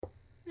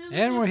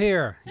And we're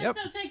here. That's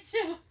no take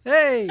two.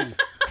 Hey!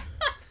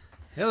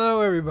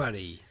 Hello,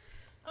 everybody.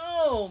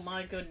 Oh,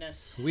 my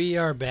goodness. We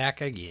are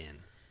back again.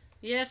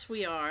 Yes,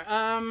 we are.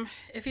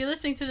 If you're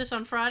listening to this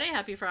on Friday,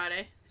 happy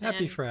Friday. Happy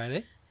And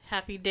Friday.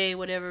 happy day,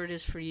 whatever it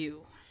is for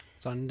you.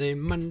 Sunday,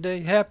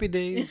 Monday, happy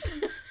days.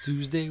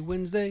 Tuesday,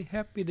 Wednesday,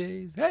 happy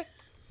days. Hey!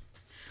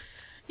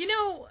 You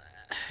know,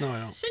 No, I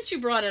don't. since you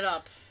brought it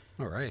up,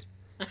 All right.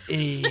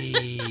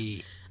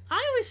 Hey!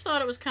 I always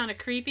thought it was kind of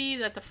creepy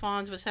that the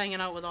Fonz was hanging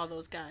out with all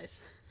those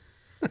guys.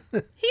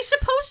 He's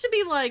supposed to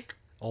be like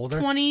Older?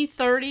 20,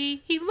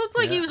 30. He looked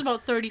like he Yeah. was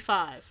about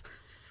 35.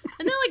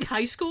 And they're like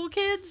high school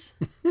kids.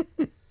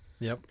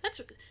 Yep.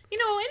 That's,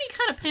 any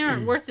kind of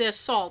parent worth their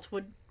salt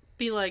would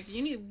be like,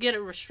 you need to get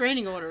a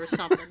restraining order or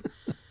something.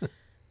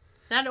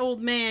 That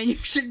old man, you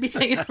should be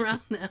hanging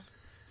around now.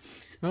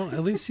 Well,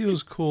 at least he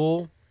was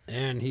cool,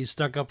 and he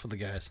stuck up for the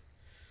guys.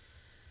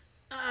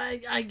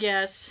 I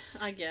guess.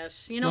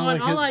 You know not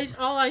what? like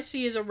All I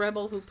see is a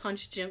rebel who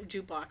punched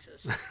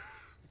jukeboxes.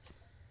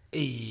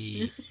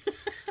 Hey!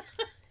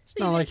 It's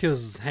not like he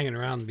was hanging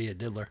around to be a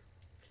diddler.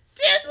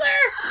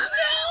 Diddler!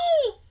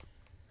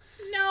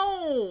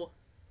 No!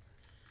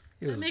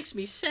 He That was... makes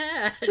me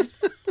sad.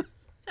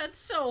 That's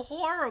so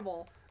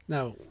horrible.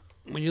 Now,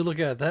 when you look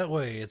at it that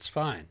way, it's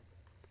fine.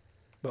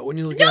 But when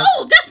you look No,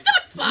 at that's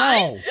not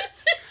fine! No!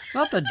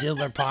 Not the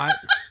diddler part.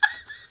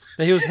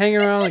 That he was hanging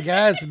around the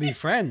guys to be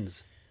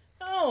friends.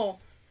 Oh.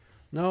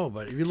 No,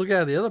 but if you look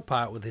at the other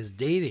part with his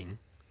dating,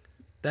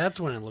 that's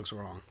when it looks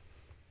wrong.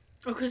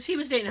 Oh, because he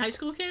was dating high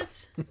school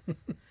kids?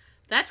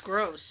 That's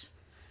gross.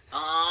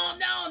 Oh,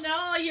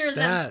 no, here's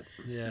that.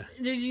 Yeah.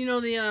 Did you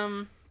know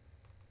the,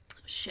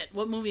 shit,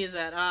 what movie is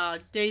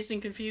that? Dazed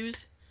and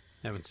Confused?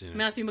 Haven't seen it.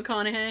 Matthew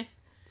McConaughey?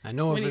 I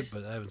know of when it, he's-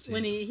 but I haven't seen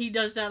When it. he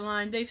does that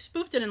line, they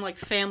spoofed it in, like,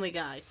 Family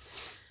Guy.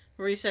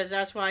 Where he says,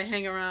 that's why I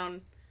hang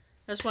around,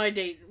 that's why I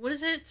date, what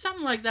is it?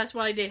 Something like, that's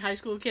why I date high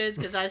school kids,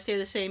 because I stay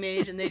the same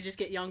age and they just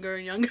get younger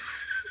and younger.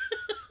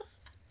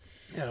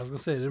 Yeah, I was going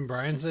to say, didn't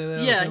Brian say that?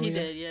 on Yeah, Family he Guy?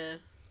 did, yeah.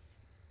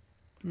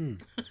 Hmm.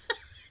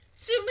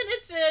 2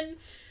 minutes in,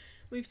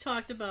 we've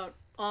talked about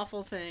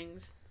awful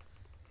things.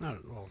 Not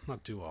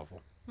too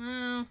awful.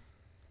 Well,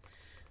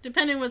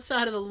 depending what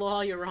side of the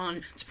law you're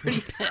on, it's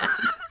pretty bad.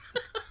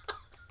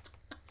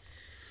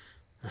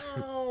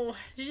 Oh,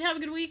 did you have a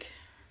good week?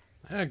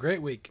 I had a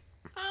great week.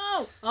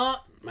 Oh,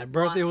 My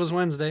birthday was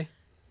Wednesday.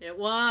 it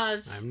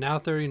was. I'm now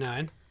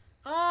 39.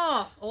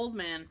 Oh, old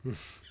man.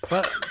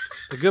 But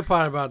the good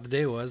part about the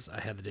day was I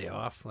had the day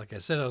off, like I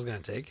said I was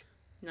going to take.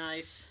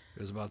 Nice. It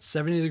was about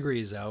 70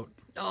 degrees out.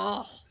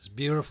 Oh, It's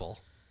beautiful.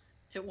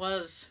 it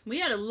was. We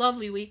had a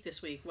lovely week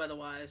this week,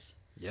 weather-wise.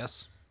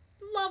 Yes.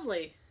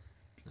 Lovely.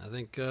 I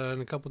think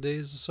in a couple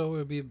days or so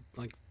it'll be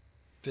like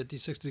 50,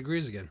 60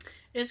 degrees again.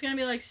 It's going to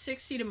be like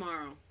 60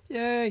 tomorrow.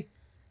 Yay!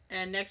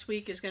 And next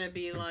week is going to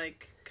be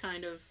like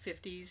kind of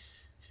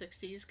 50s,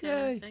 60s kind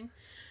Yay. of thing.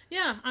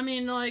 Yeah, I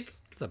mean, like,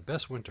 The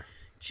best winter.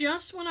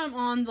 just when I'm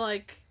on,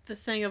 like, the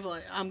thing of,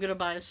 like, I'm going to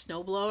buy a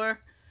snowblower.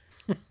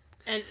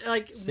 And,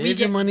 like, we Save your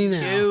get money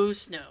now. no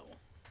snow.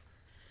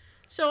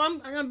 So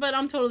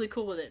I'm totally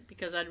cool with it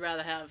because I'd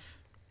rather have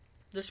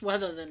this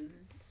weather than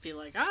be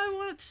like, I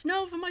want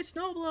snow for my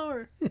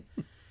snowblower.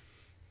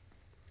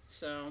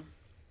 So,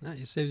 No,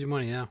 you saved your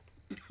money now.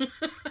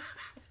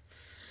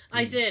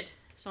 I did.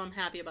 So I'm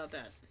happy about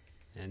that.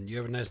 And you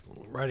have a nice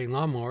riding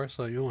lawnmower,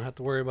 so you don't have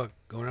to worry about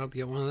going out to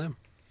get one of them.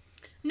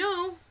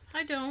 No,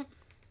 I don't.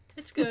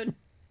 It's good.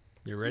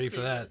 You're ready for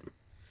that.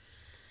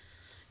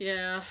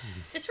 Yeah.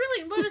 It's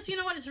really, but it's, you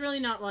know what? It's really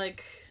not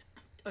like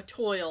a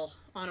toil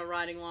on a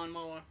riding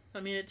lawnmower. I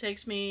mean, it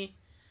takes me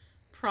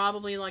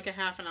probably like a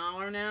half an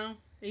hour now.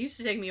 It used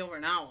to take me over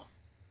an hour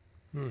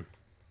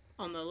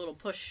on the little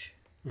push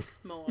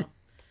mower.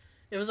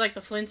 It was like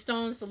the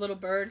Flintstones. The little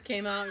bird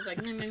came out. It was like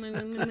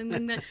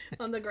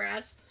on the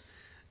grass.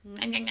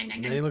 And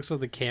then he looks like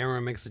the camera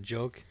and makes a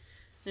joke.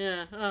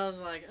 Yeah, I was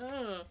like,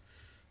 oh,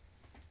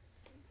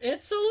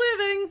 it's a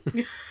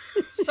living.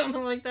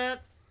 Something like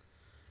that.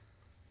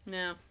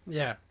 Yeah.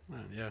 Yeah.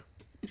 Yeah.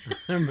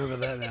 I remember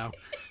that now.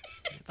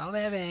 It's a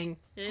living.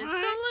 It's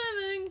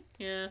a living.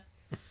 Yeah.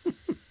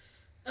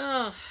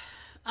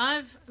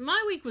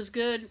 My week was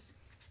good.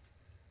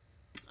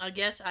 I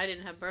guess I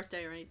didn't have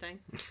birthday or anything.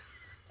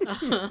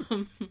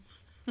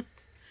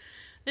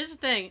 This is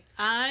the thing.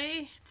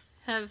 I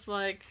have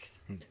like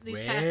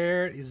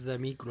Where is the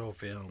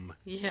microfilm?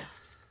 yeah.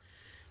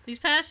 These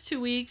past 2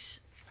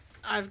 weeks,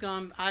 I've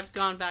gone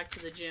back to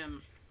the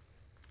gym.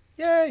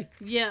 Yay!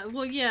 Yeah,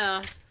 well,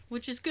 yeah,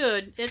 which is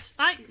good. Here's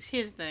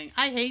the thing.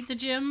 I hate the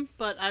gym,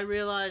 but I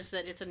realize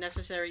that it's a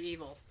necessary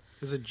evil.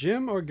 Is it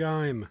Jim or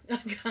Gime?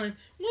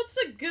 What's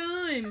a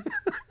gun?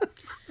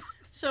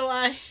 So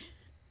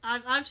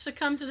I've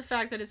succumbed to the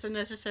fact that it's a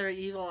necessary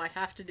evil. I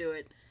have to do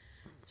it.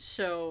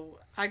 So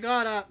I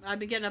got up. I've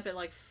been getting up at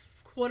like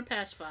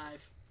 5:15,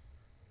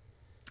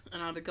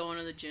 and I'll be going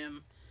to the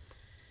gym.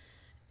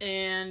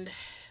 And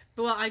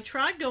well, I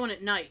tried going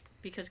at night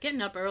because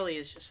getting up early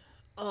is just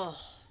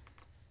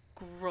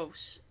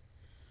gross.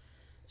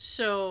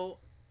 So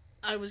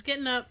I was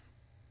getting up.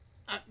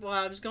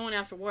 I was going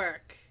after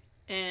work,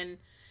 and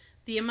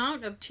the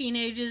amount of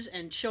teenagers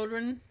and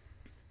children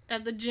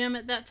at the gym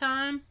at that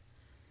time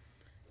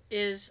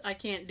I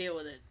can't deal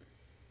with it.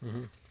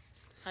 Mm-hmm.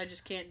 I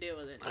just can't deal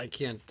with it. I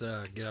can't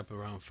get up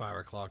around 5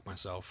 o'clock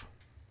myself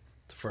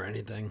for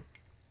anything.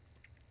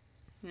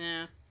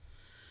 Yeah.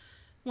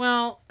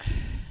 Well,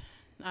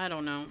 I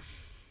don't know.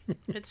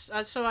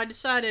 So I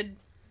decided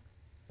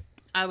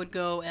I would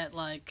go at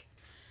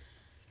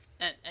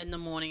in the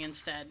morning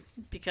instead,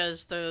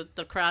 because the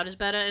crowd is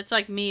better. It's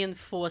like me and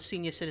 4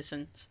 senior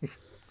citizens.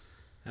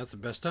 That's the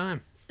best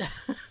time.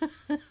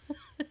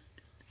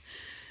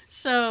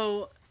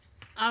 So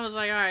I was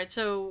like, all right.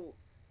 So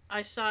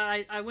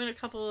I went a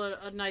couple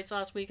of nights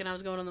last week, and I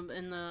was going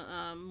in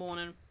the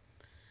morning.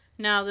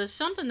 Now there's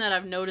something that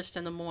I've noticed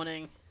in the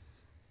morning,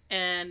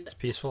 and it's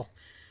peaceful.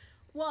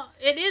 Well,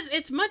 it is.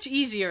 It's much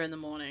easier in the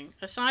morning,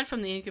 aside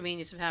from the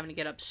inconvenience of having to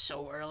get up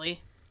so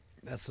early.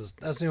 That's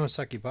the only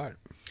sucky part.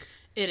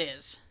 It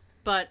is.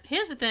 But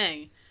here's the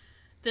thing.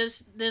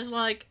 There's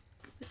like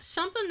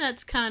something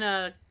that's kind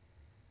of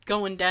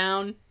going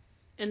down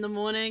in the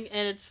morning,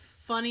 and it's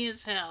funny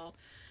as hell.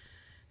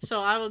 So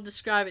I will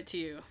describe it to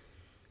you.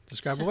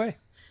 Describe away.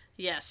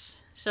 Yes.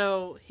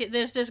 So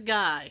there's this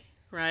guy,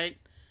 right?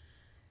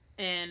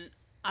 And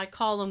I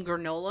call him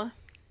Granola.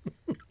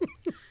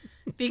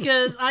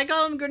 Because I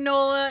call him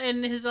Granola,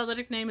 and his other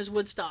nickname is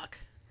Woodstock.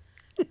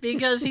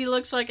 Because he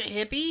looks like a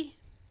hippie.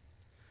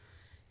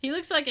 He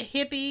looks like a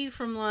hippie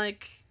from,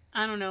 like,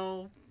 I don't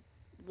know,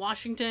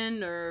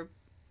 Washington or,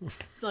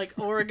 like,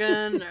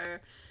 Oregon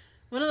or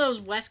one of those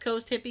West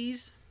Coast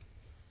hippies.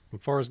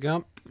 Forrest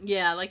Gump?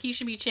 Yeah, like he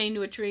should be chained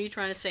to a tree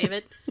trying to save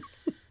it.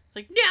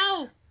 Like,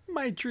 no!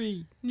 My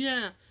tree.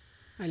 Yeah.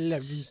 I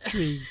love this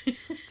tree.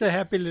 It's a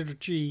happy little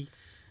tree.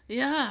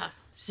 Yeah.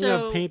 So I'm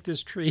gonna paint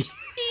this tree.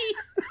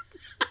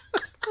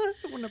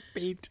 I want to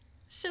paint.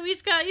 So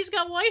he's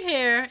got white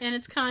hair, and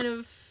it's kind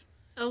of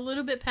a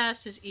little bit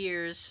past his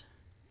ears,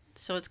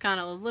 so it's kind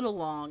of a little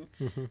long.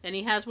 Mm-hmm. And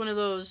he has one of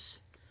those,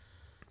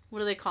 what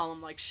do they call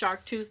them, like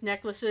shark tooth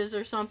necklaces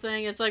or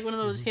something? It's like one of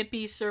those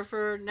hippie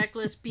surfer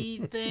necklace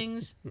bead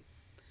things.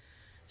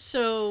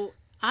 So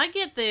I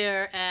get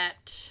there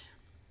at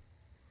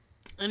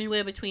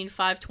anywhere between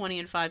 5:20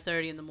 and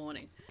 5:30 in the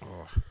morning.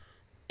 Oh.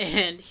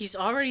 And he's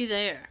already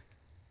there.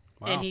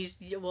 Wow.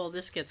 And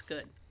this gets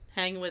good.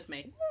 Hang with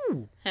me.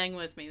 Ooh. Hang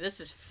with me. This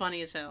is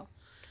funny as hell.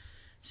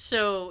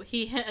 So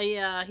he's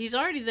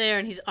already there,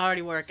 and he's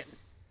already working,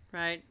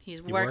 right?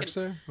 He's working. He works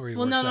there? Or he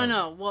Well, works out?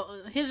 no.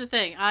 Well, here's the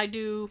thing. I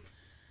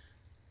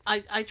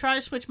try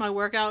to switch my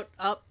workout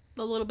up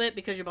a little bit,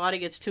 because your body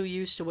gets too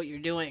used to what you're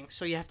doing,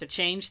 so you have to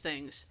change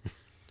things.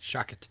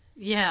 Shuck it.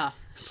 Yeah.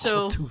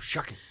 So too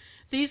shucking.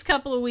 these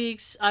couple of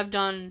weeks,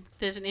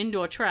 there's an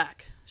indoor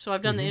track. So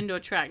I've done the indoor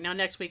track. Now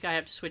next week I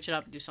have to switch it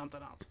up and do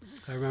something else.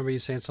 I remember you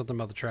saying something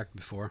about the track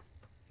before.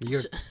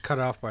 You got cut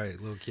off by a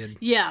little kid.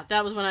 Yeah,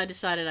 that was when I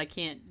decided I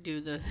can't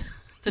do the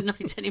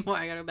nights anymore.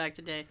 I got to go back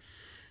today,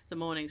 the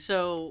morning.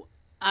 So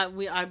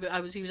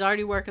he was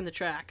already working the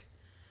track.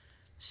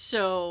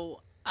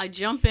 So I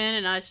jump in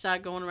and I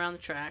start going around the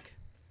track,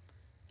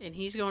 and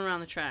he's going around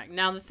the track.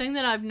 Now the thing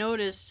that I've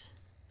noticed,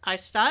 I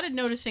started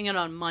noticing it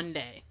on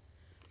Monday,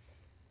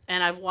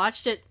 and I've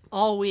watched it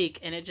all week,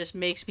 and it just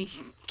makes me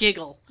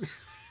giggle.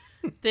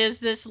 There's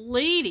this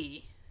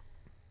lady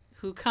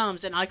who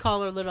comes, and I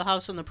call her Little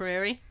House on the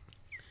Prairie,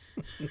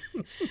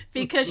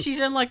 because she's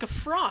in like a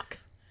frock.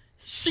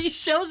 She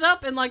shows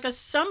up in like a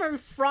summer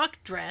frock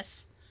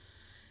dress,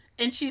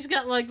 and she's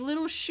got like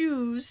little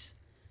shoes,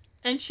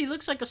 and she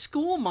looks like a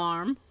school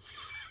marm.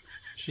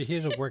 She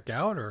here to work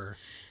out, or?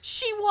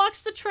 She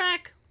walks the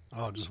track.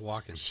 Oh, just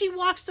walking. She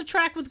walks the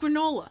track with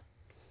Granola.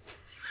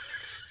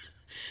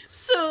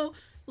 So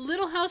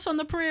Little House on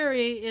the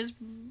Prairie is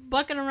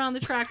bucking around the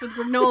track with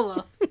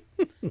Granola,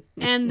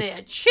 and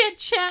they're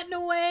chit-chatting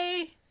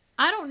away.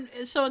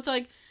 So it's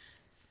like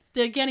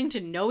they're getting to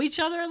know each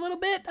other a little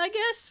bit, I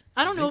guess.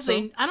 I don't know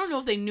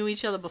if they knew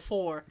each other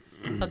before,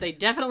 but they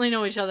definitely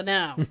know each other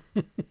now.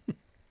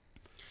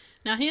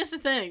 Now here's the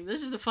thing.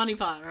 This is the funny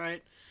part,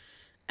 right?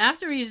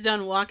 After he's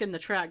done walking the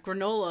track,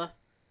 Granola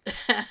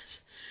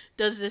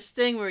does this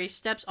thing where he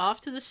steps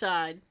off to the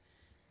side,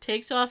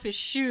 takes off his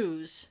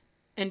shoes,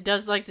 and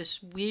does like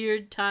this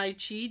weird Tai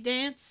Chi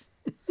dance.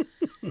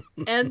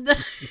 And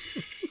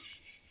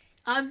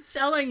I'm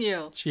telling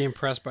you. Is she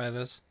impressed by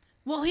this?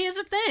 Well, here's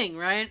the thing,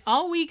 right?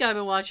 All week I've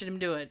been watching him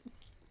do it.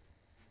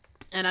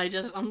 And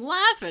I'm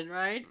laughing,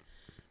 right?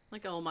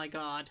 Like, oh my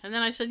God. And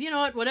then I said, you know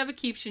what? Whatever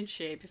keeps you in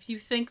shape. If you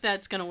think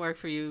that's going to work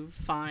for you,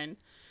 fine.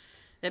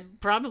 It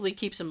probably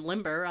keeps him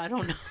limber. I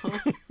don't know.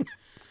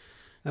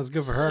 That's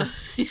good for her.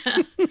 Yeah.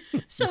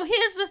 So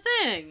here's the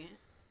thing.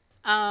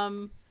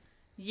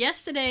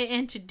 Yesterday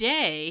and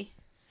today,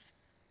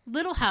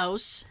 Little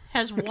House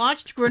has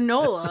watched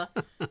Granola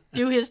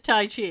do his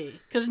Tai Chi.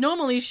 Because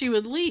normally she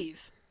would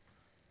leave.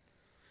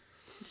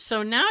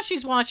 So now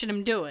she's watching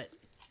him do it.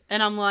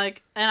 And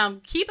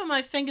I'm keeping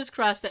my fingers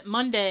crossed that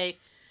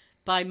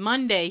by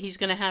Monday, he's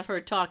going to have her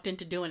talked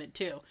into doing it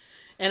too.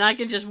 And I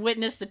can just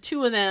witness the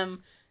two of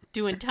them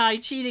doing Tai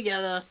Chi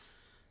together.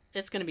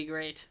 It's going to be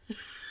great.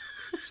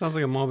 Sounds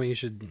like a moment you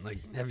should like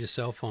have your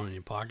cell phone in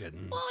your pocket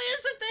and Well,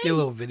 here's the thing. get a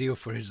little video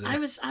footage there. I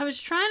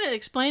was trying to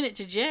explain it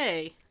to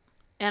Jay,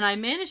 and I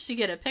managed to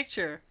get a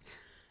picture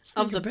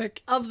of the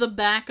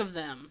back of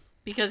them,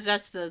 because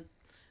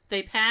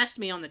they passed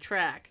me on the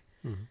track.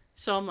 Mm-hmm.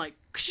 So I'm like,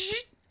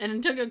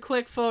 and took a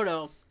quick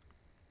photo.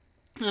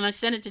 And I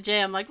sent it to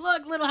Jay. I'm like,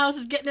 look, Little House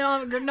is getting it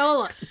on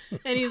granola.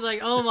 And he's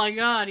like, oh my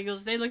God. He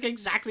goes, they look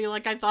exactly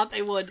like I thought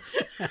they would.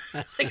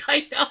 It's like,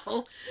 I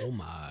know. Oh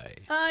my.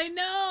 I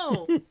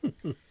know.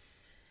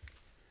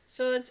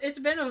 So it's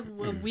been a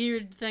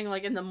weird thing.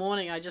 Like in the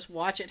morning, I just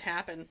watch it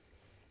happen.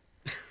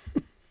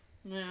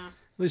 Yeah.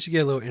 At least you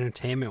get a little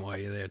entertainment while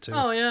you're there too.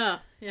 Oh yeah,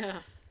 yeah.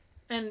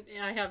 And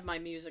I have my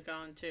music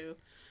on too.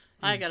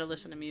 I gotta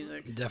listen to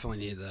music. You definitely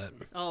need that.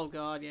 Oh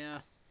God, yeah.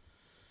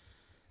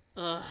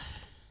 Ugh.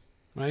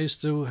 When I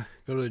used to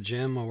go to the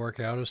gym or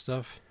work out or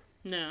stuff,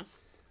 No.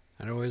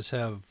 I'd always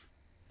have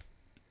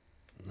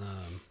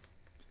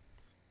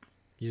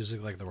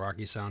music like the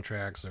Rocky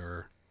soundtracks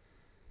or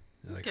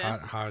like Okay.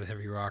 hot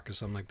heavy rock or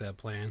something like that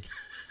playing.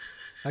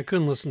 I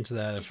couldn't listen to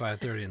that at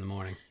 5:30 in the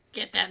morning.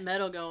 Get that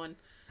metal going.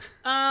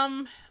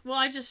 Well,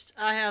 I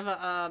have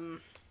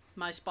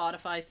my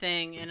Spotify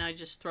thing, and I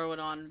just throw it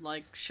on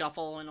like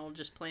shuffle, and it'll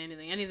just play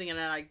anything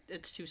that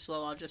it's too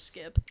slow, I'll just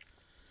skip.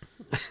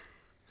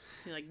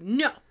 You're like,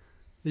 no.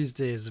 These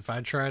days, if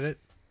I tried it,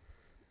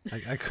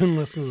 I couldn't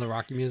listen to the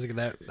Rocky music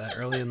that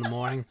early in the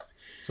morning,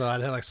 so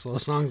I'd have like slow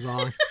songs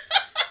on.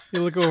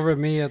 You look over at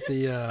me at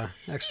the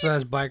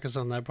exercise bike or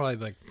something, I'd probably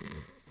be like.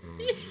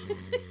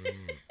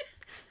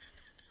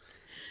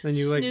 Then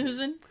you like.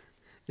 Snoozing.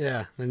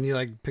 Yeah, then you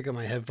like pick up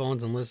my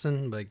headphones and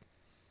listen, like,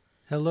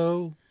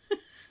 hello?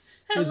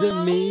 Hello? Is it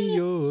me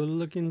you're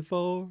looking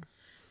for?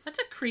 That's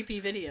a creepy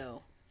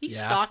video. He Yeah.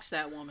 stalks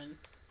that woman.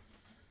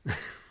 He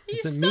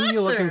Is it stalks me you're her.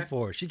 looking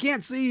for? She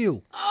can't see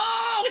you.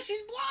 Oh,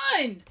 she's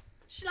blind.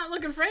 She's not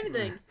looking for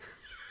anything.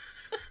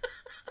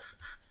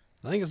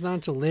 I think it's not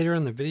until later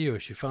in the video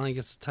she finally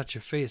gets to touch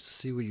your face to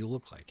see what you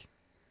look like.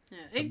 Yeah.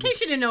 In case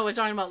you didn't know, we're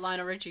talking about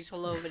Lionel Richie's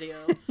Hello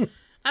video.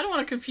 I don't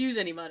want to confuse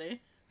anybody.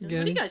 Again,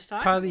 What are you guys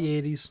talking part about? of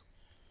the 80s.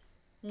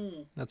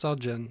 Hmm. That's all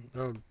thing. I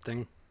was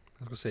going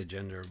to say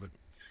gender, but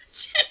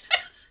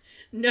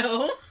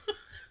No.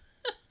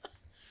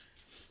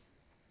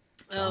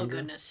 Oh, Genre?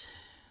 goodness.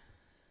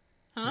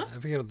 Huh? I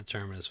forget what the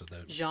term is for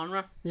that.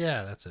 Genre.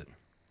 Yeah, that's it.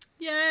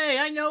 Yay,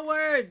 I know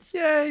words.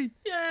 Yay!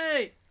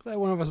 Yay. Glad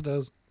one of us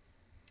does.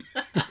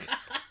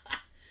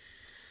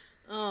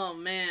 Oh,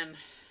 man.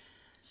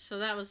 So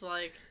that was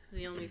like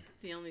the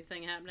only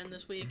thing happening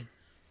this week.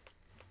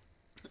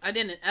 I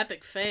did an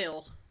epic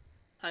fail.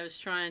 I was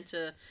trying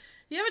to...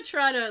 You ever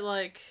try to,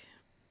 like...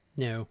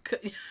 No.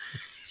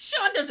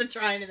 Sean doesn't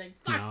try anything.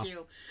 Fuck No.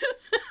 you.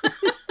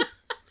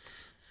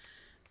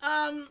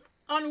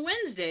 On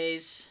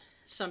Wednesdays,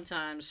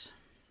 sometimes,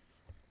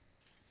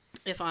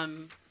 if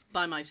I'm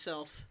by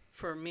myself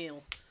for a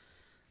meal,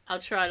 I'll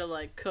try to,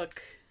 like,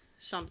 cook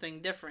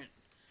something different.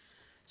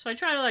 So I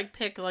try to, like,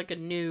 pick, like, a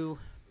new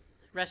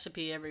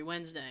recipe every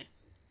Wednesday.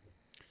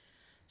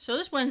 So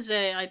this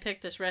Wednesday, I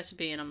picked this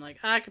recipe, and I'm like,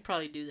 I could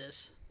probably do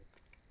this.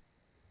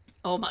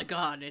 Oh my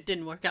God, it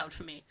didn't work out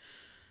for me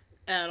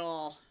at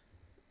all.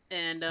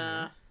 And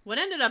what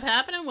ended up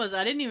happening was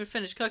I didn't even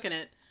finish cooking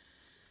it.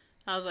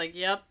 I was like,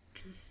 yep,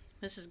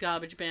 this is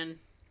garbage bin.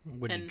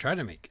 What did you And- try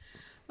to make?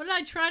 What did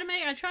I try to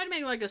make? I tried to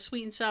make like a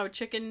sweet and sour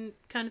chicken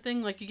kind of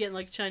thing, like you get in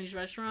like a Chinese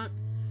restaurant.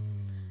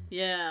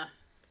 Yeah.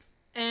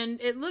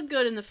 And it looked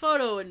good in the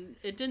photo, and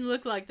it didn't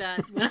look like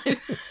that when I...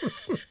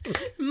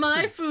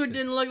 My food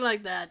didn't look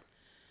like that.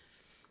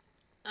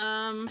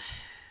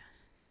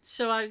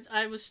 So I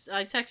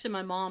texted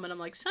my mom, and I'm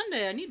like,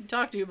 Sunday, I need to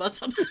talk to you about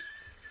something.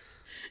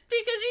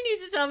 Because you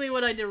need to tell me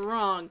what I did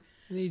wrong.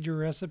 I need your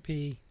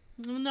recipe.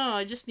 No,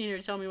 I just need her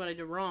to tell me what I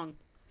did wrong.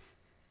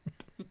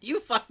 You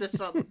fucked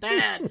this up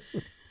bad.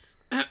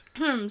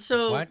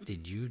 So What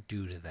did you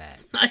do to that?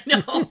 I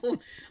know.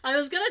 I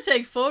was gonna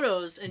take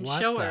photos and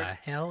show What the her.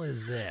 hell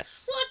is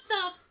this? What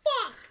the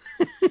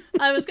fuck?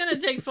 I was gonna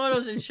take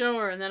photos and show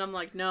her, and then I'm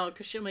like, no,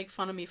 because she'll make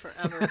fun of me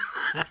forever.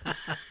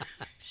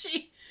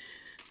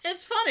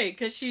 It's funny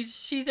because she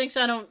thinks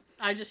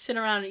I just sit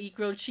around and eat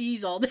grilled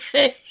cheese all day.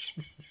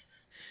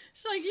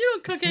 She's like, you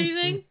don't cook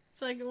anything.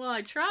 It's like, well,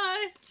 I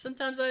try.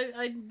 Sometimes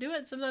I do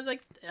it. Sometimes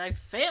I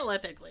fail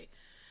epically.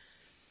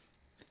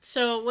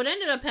 So what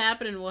ended up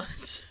happening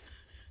was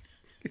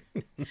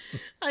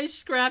I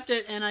scrapped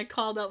it and I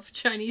called out for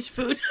Chinese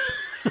food.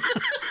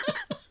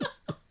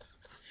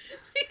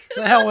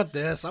 The hell with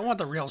this. I want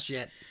the real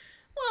shit.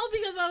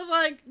 Well,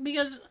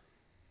 because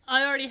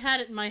I already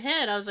had it in my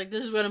head. I was like,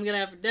 this is what I'm going to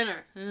have for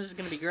dinner. And this is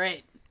going to be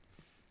great.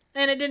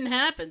 And it didn't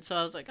happen. So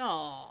I was like,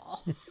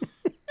 oh,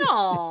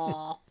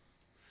 no.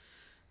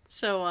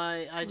 So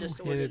I just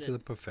Hand ordered it to it. the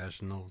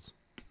professionals.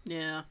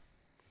 Yeah.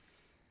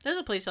 There's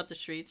a place up the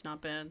street. It's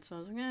not bad. So I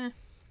was like,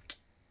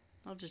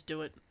 I'll just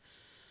do it.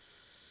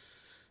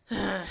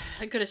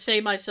 I could have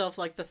saved myself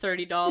like the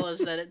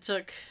 $30 that it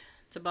took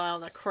to buy all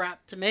that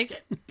crap to make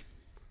it.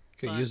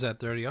 Could But- use that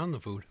 30 on the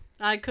food.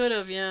 I could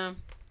have, yeah.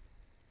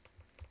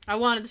 I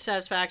wanted the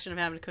satisfaction of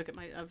having to cook it,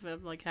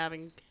 of like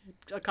having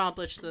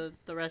accomplished the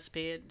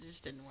recipe. It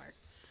just didn't work.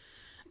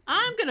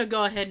 I'm gonna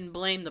go ahead and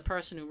blame the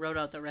person who wrote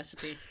out the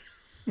recipe,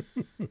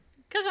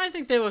 because I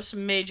think there were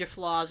some major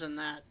flaws in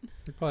that.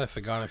 You probably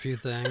forgot a few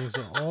things,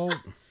 all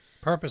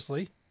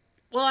purposely.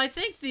 Well, I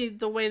think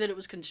the way that it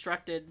was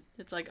constructed,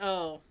 it's like,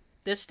 oh,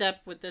 this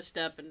step with this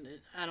step, and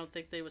I don't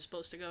think they were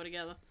supposed to go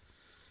together.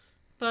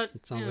 But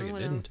It sounds you know, like it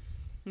whatever. didn't.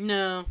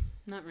 No,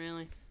 not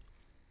really.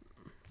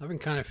 I've been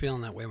kind of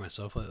feeling that way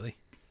myself lately.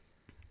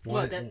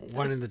 What,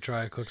 Wanting to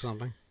try to cook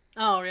something,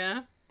 Oh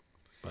yeah.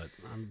 but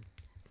I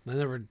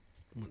never.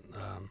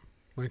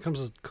 When it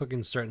comes to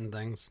cooking certain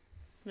things,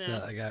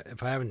 Yeah.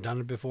 if I haven't done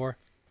it before,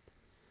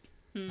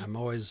 Hmm. I'm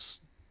always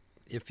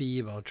iffy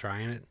about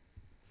trying it.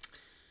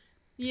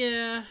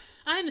 Yeah,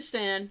 I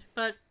understand,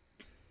 but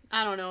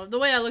I don't know. The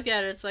way I look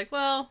at it, it's like,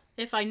 well,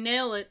 if I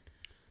nail it,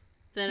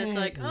 then it's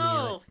like, Nail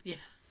oh, yeah.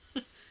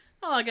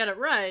 Oh, I got it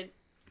right.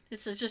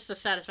 It's just a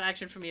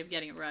satisfaction for me of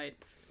getting it right.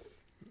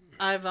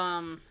 I've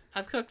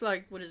cooked,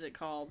 like, what is it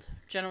called?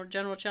 General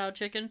Chow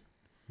chicken?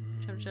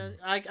 General Chow.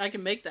 I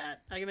can make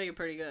that. I can make it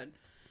pretty good.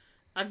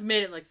 I've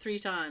made it like 3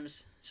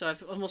 times, so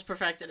I've almost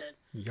perfected it.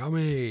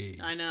 Yummy.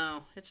 I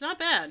know. It's not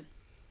bad.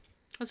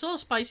 It's a little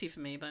spicy for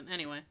me, but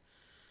anyway.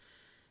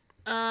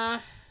 Yeah,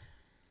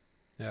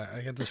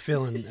 I get this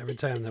feeling every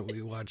time that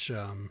we watch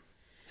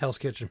Hell's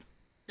Kitchen.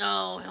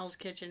 Oh, Hell's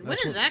Kitchen. When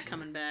That's is what- that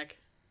coming back?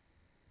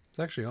 It's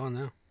actually on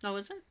now. Oh,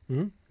 is it?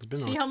 It's been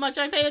See on. how much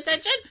I pay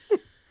attention?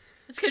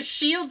 It's because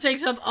S.H.I.E.L.D.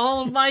 takes up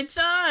all of my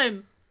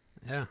time.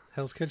 Yeah,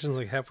 Hell's Kitchen's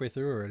like halfway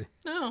through already.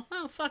 Oh,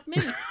 fuck me.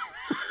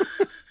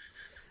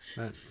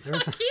 But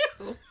Fuck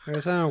you.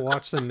 every time I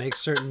watch them make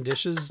certain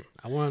dishes,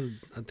 I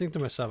think to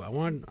myself, I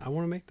want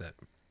to make that.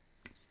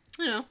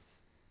 You know.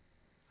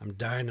 I'm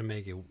dying to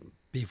make a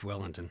beef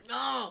Wellington.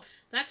 Oh,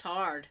 that's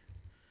hard.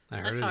 I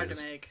heard That's it hard is.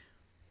 to make.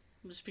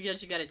 Just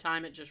because you got to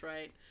time it just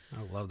right.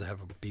 I would love to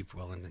have a beef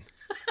Wellington.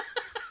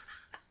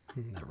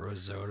 That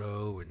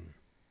risotto and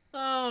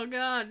Oh,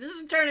 God. This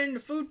is turning into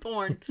food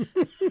porn.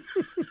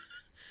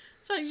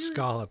 It's like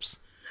scallops.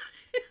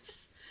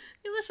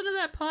 you listen to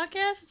that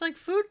podcast, it's like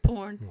food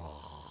porn.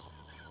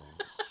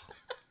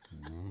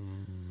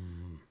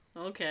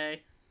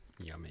 Okay.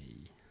 Yummy.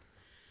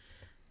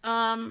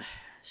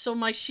 So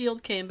my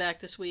S.H.I.E.L.D. came back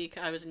this week.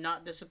 I was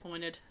not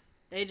disappointed.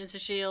 Agents of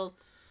S.H.I.E.L.D.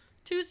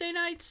 Tuesday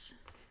nights.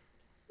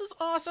 It was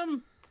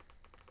awesome.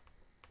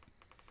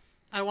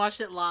 I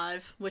watched it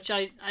live, which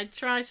I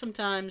try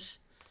sometimes.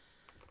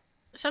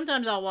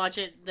 Sometimes I'll watch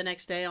it the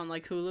next day on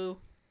like Hulu.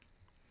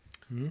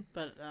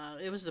 But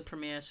it was the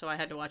premiere, so I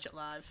had to watch it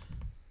live.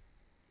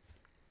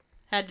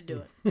 Had to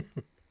do it.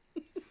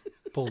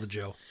 Pull the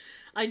Joe.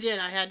 I did.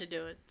 I had to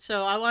do it.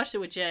 So I watched it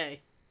with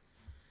Jay.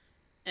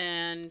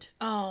 And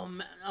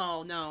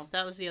oh no,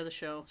 that was the other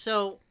show.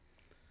 So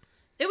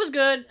it was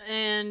good,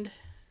 and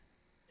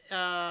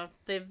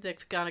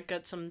they've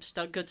got some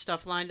good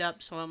stuff lined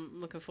up. So I'm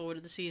looking forward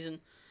to the season.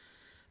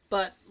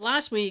 But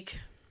last week,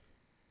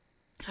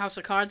 House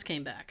of Cards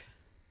came back.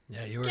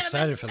 Yeah, you were Kevin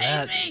excited for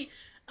that. Spacey!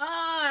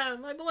 Ah,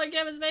 my boy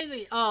Kevin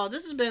Spacey. Oh,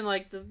 this has been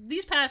like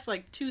these past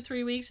like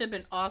 2-3 weeks have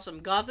been awesome.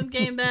 Gotham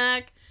came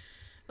back.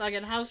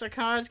 Fucking House of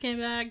Cards came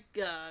back.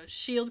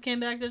 S.H.I.E.L.D. came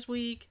back this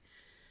week.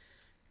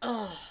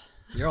 Oh,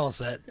 You're all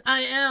set.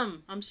 I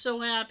am. I'm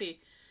so happy.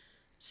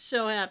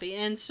 So happy.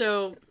 And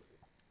so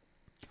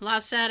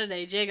last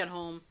Saturday, Jay got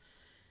home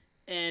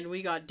and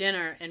we got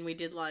dinner and we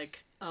did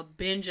like a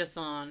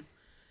binge-a-thon.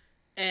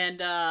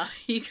 And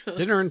he goes...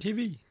 Dinner and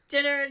TV.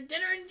 Dinner and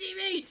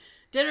TV.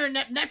 Dinner and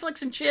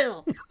Netflix and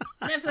chill.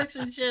 Netflix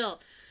and chill.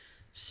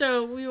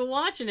 So we were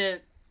watching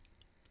it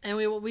and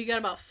we got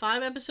about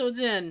 5 episodes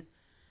in.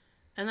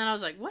 And then I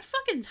was like, what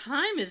fucking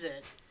time is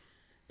it?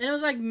 And it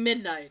was like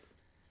midnight.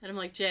 And I'm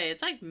like, Jay,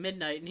 it's like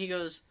midnight. And he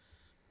goes,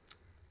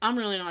 I'm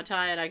really not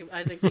tired.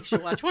 I think we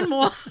should watch one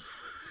more.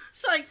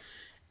 It's like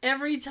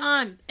every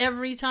time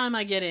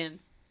I get in,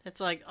 it's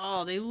like,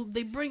 oh,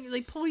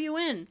 they pull you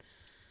in.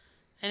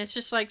 And it's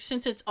just like,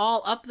 since it's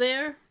all up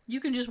there, you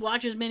can just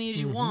watch as many as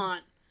you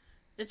want.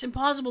 It's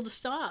impossible to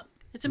stop.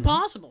 It's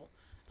impossible.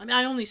 I mean,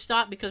 I only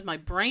stopped because my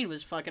brain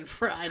was fucking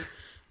fried.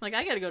 Like,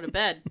 I gotta go to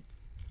bed.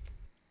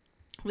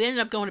 We ended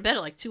up going to bed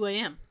at like 2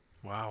 a.m.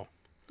 Wow.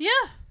 Yeah.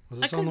 Was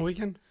I this on the couldn't-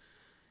 weekend?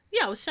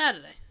 Yeah, it was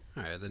Saturday.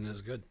 All right, then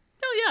it's good.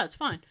 Oh, yeah, it's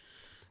fine.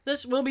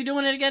 We'll be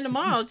doing it again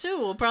tomorrow, too.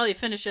 We'll probably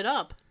finish it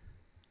up,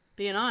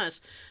 being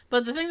honest.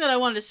 But the thing that I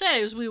wanted to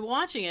say was we were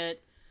watching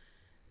it,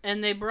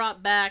 and they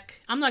brought back...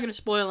 I'm not going to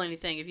spoil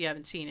anything if you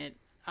haven't seen it.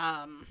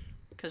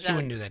 Cause She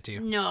wouldn't do that to you.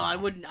 No, I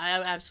wouldn't.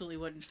 I absolutely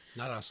wouldn't.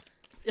 Not us.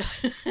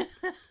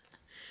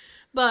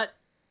 But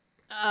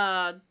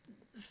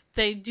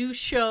they do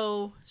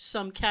show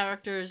some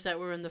characters that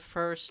were in the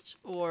first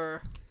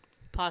or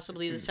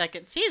possibly the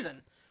second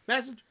season.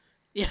 Message.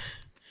 Yeah.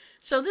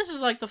 So this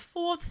is like the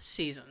 4th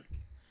season.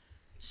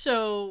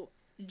 So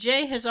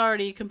Jay has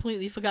already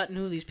completely forgotten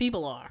who these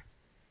people are.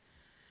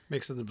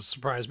 Makes it the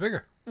surprise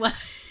bigger. Well,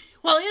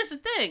 here's the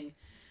thing.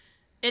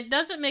 It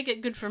doesn't make it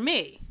good for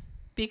me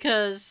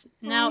because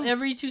now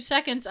every 2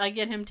 seconds I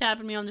get him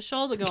tapping me on the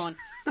shoulder going,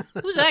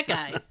 who's that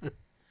guy?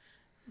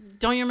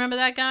 Don't you remember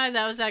that guy?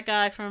 That was that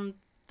guy from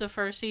the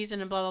first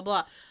season and blah, blah,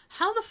 blah.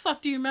 How the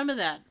fuck do you remember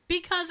that?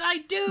 Because I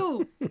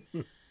do.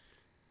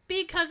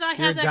 Because I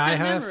have that kind of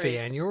memory. You're a diehard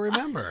fan. You'll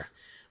remember.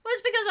 Well,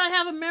 it's because I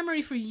have a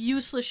memory for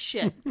useless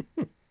shit.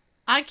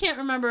 I can't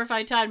remember if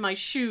I tied my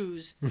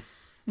shoes.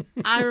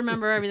 I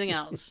remember everything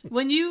else.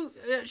 When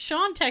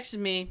Sean texted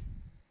me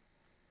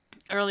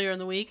earlier in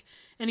the week,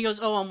 and he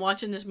goes, oh, I'm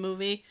watching this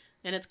movie,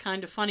 and it's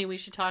kind of funny. We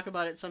should talk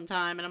about it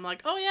sometime. And I'm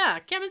like, oh, yeah,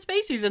 Kevin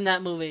Spacey's in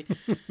that movie.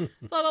 Blah,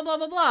 blah, blah,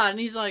 blah, blah. And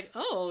he's like,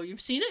 oh,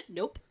 you've seen it?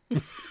 Nope.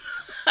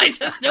 I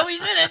just know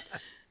he's in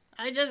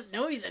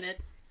it.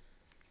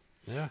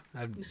 Yeah,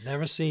 I've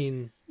never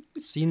seen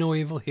See No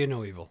Evil, Hear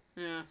No Evil.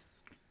 Yeah.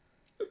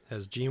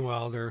 Has Gene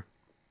Wilder,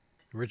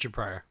 Richard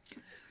Pryor.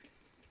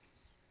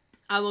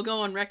 I will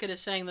go on record as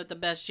saying that the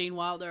best Gene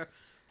Wilder,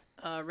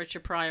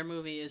 Richard Pryor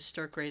movie is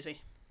Stir Crazy.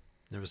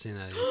 Never seen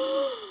that either.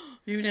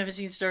 You've never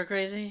seen Stir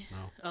Crazy? No.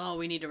 Oh,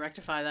 we need to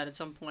rectify that at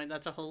some point.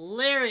 That's a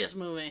hilarious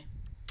movie.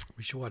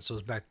 We should watch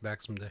those back to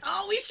back someday.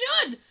 Oh, we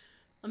should!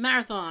 A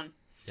marathon.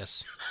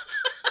 Yes.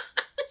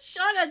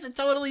 Sean has a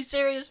totally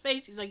serious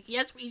face. He's like,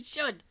 yes, we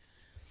should.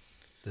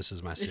 This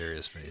is my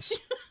serious face.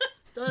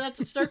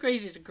 Stir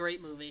Crazy is a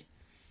great movie.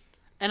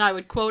 And I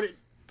would quote it,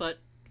 but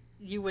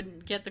you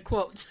wouldn't get the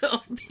quote,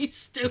 so it'd be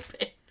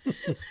stupid.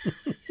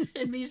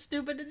 It'd be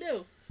stupid to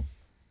do.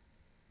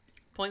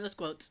 Pointless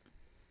quotes.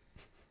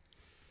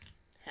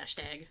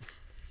 Hashtag.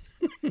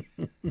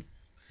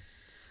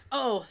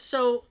 Oh,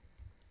 so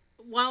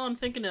while I'm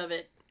thinking of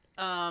it,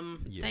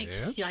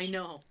 yes? I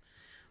know.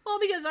 Well,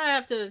 because I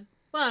have to.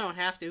 Well, I don't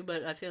have to,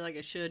 but I feel like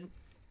I should.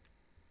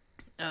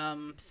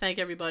 Thank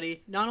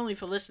everybody, not only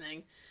for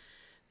listening,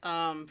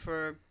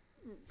 for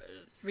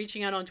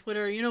reaching out on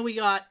Twitter. You know, we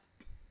got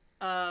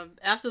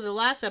after the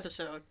last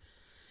episode,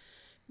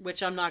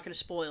 which I'm not going to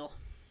spoil.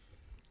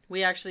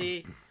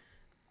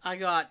 I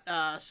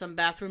got some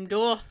bathroom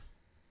door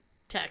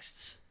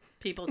texts.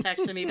 People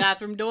texting me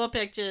bathroom door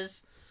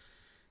pictures.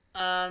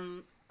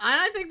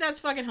 I think that's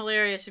fucking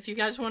hilarious. If you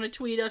guys want to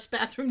tweet us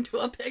bathroom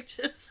door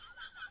pictures.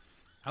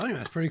 I think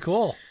that's pretty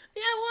cool.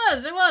 Yeah,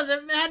 it was.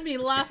 It had me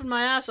laughing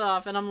my ass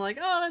off, and I'm like,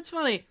 oh, that's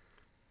funny.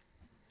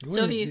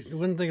 You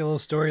wouldn't think a little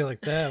story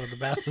like that with the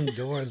bathroom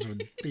doors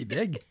would be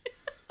big.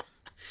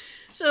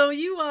 So if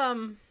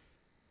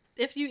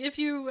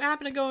you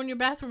happen to go in your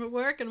bathroom at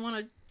work and want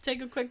to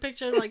take a quick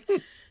picture, like,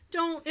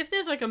 if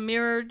there's like a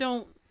mirror,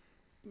 don't,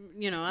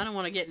 I don't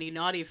want to get any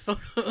naughty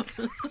photos.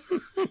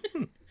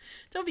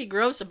 Don't be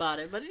gross about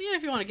it, but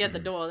if you want to get the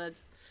door,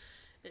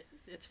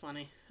 it's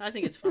funny. I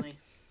think it's funny.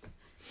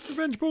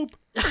 Revenge poop.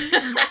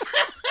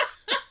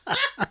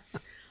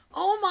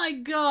 Oh my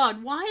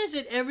god, why is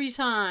it every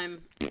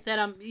time that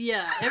I'm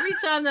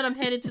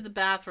headed to the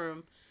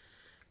bathroom?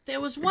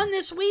 There was one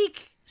this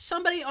week.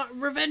 Somebody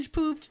revenge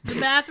pooped the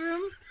bathroom,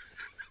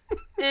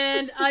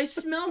 and I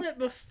smelled it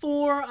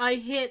before I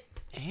hit.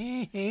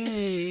 I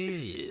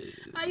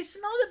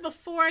smelled it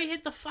before I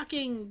hit the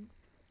fucking.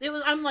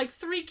 I'm like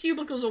 3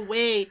 cubicles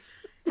away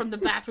from the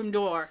bathroom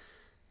door,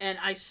 and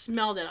I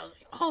smelled it. I was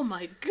like, oh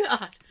my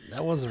god.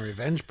 That wasn't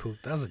revenge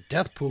poop. That was a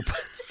death poop.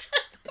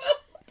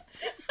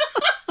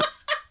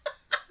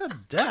 That's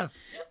death.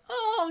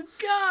 Oh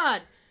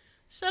god.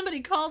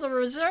 Somebody call the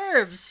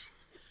reserves.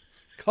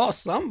 Call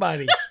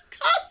somebody.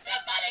 Call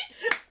somebody.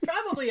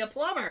 Probably a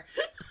plumber.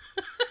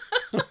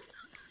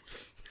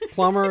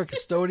 Plumber,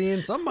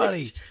 custodian,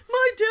 somebody.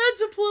 My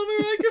dad's a plumber.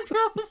 I could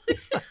probably.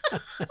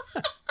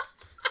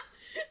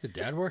 Did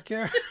Dad work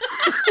here?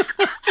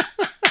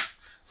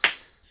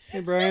 Hey,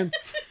 Brian.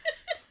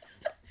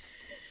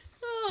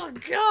 Oh,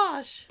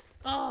 gosh.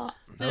 Oh,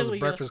 that was a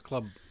Breakfast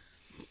Club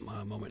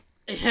moment.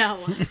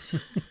 Yeah, it was.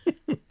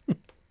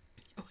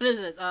 What is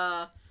it?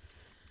 What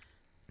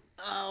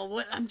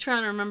I'm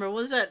trying to remember. What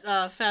was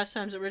that Fast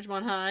Times at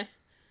Ridgemont High?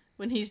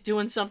 When he's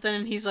doing something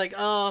and he's like,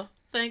 oh,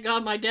 thank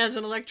God my dad's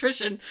an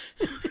electrician.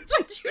 It's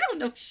like, you don't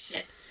know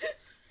shit.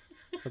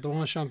 Is that the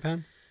one with Sean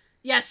Penn?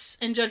 Yes,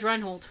 and Judge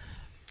Reinhold.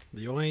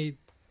 The only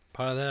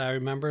part of that I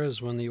remember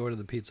is when they ordered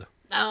the pizza.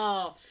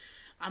 Oh,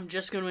 I'm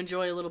just going to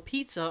enjoy a little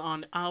pizza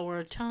on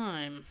our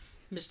time,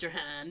 Mr.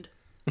 Hand.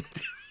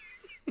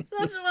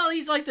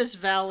 He's like this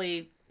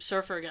valley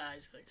surfer guy.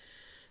 He's like,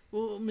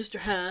 well, Mr.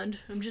 Hand,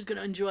 I'm just going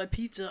to enjoy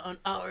pizza on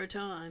our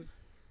time.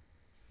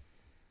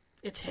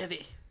 It's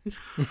heavy.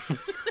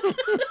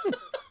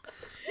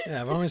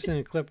 Yeah, I've only seen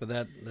a clip of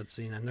that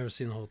scene. I've never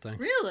seen the whole thing.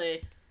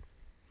 Really?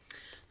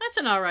 That's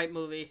an alright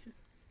movie.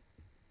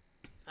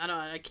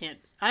 I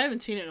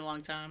haven't seen it in a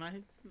long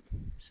time,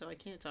 so I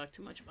can't talk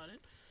too much about it.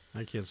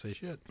 I can't say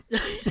shit.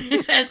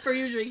 As per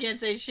usual, you can't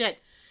say shit.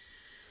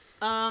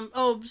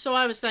 So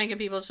I was thanking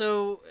people.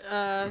 So,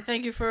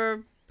 thank you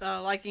for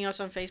liking us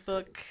on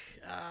Facebook.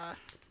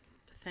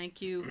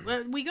 Thank you.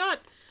 I got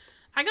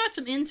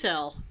some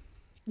intel.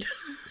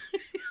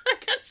 I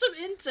got some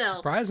intel.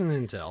 Surprising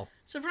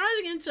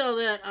intel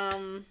that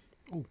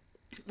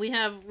we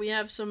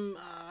have some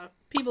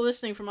people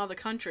listening from other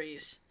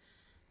countries.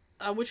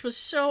 which was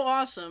so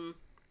awesome.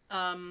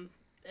 And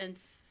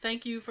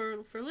thank you for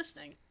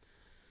listening.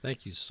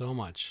 Thank you so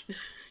much.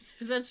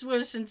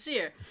 We're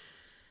sincere.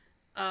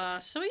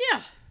 So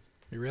yeah.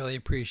 We really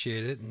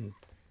appreciate it. And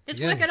It's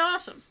again, wicked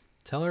awesome.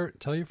 Tell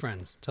your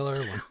friends. Tell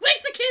everyone.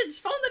 Wake the kids!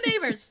 Phone the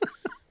neighbors!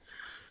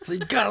 So you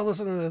gotta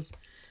listen to this.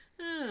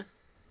 So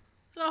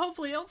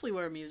hopefully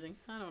we're amusing.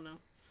 I don't know.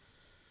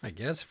 I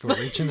guess if we're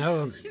reaching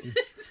out to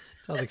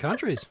other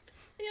countries.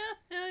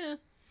 Yeah.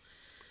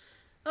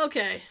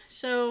 Okay,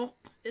 so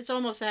it's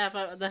almost the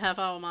half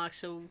hour mark,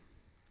 so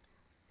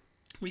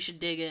we should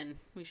dig in.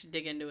 We should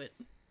dig into it.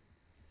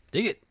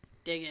 Dig it.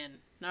 Dig in.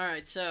 All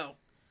right, so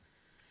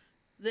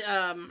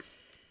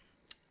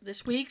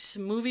this week's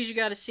movies you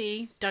got to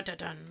see. Dun dun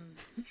dun.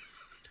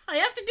 I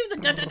have to do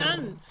the dun dun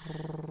dun.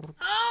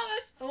 Oh,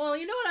 well.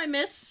 You know what I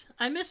miss?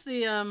 I miss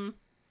the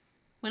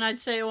when I'd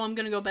say, "Oh, I'm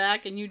gonna go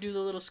back," and you do the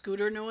little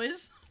scooter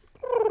noise.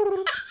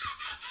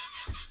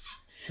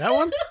 That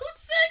one? Little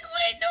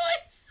Segway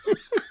noise.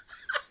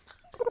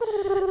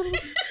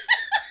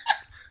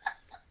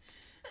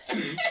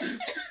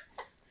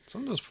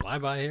 Some just fly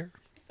by here.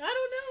 I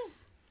don't know.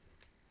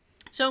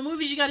 So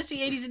movies you got to see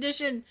 80s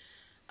edition.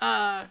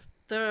 We're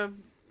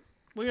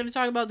gonna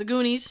talk about the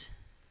Goonies.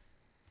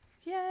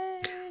 Yay!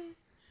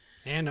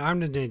 And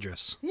Armed and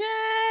Dangerous. Yay!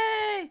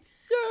 Yay!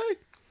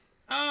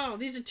 Oh,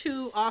 these are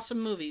two awesome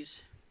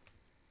movies.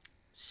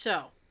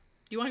 So,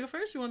 do you want to go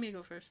first or do you want me to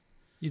go first?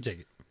 You take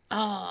it.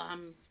 Oh,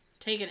 I'm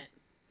taking it.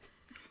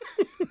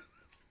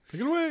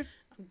 Take it away.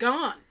 I'm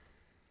gone.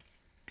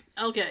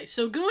 Okay,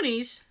 so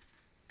Goonies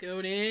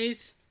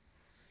was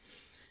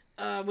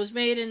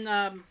made in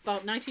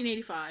about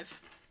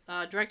 1985.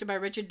 Directed by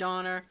Richard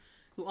Donner,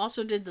 who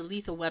also did the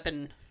Lethal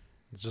Weapon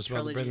It's just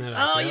about to trilogy. bring that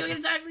up. Oh, Yep. you're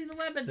going to talk Lethal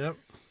Weapon? Yep.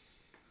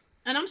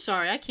 And I'm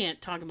sorry, I can't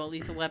talk about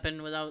Lethal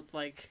Weapon without,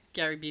 like,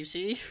 Gary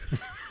Busey.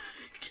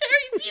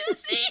 Gary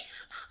Busey!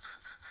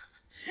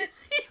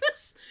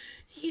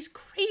 He's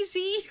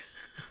crazy.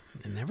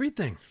 And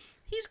everything.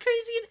 He's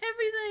crazy in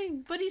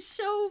everything, but he's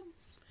so...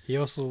 He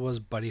also was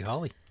Buddy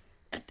Holly.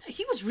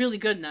 He was really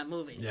good in that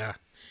movie. Yeah.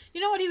 You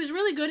know what? He was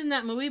really good in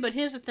that movie, but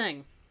here's the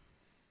thing.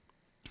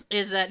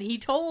 Is that he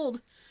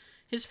told...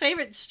 His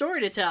favorite story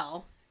to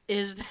tell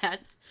is that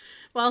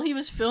while he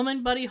was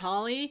filming Buddy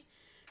Holly,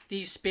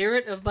 the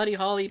spirit of Buddy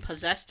Holly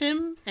possessed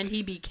him, and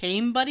he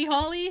became Buddy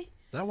Holly.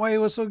 Is that why he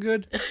was so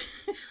good?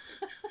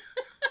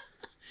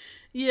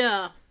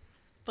 Yeah,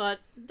 but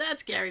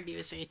that's Gary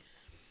Busey.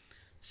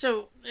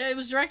 So, it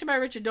was directed by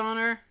Richard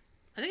Donner.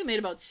 I think it made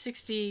about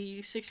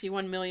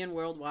 61 million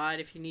worldwide,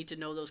 if you need to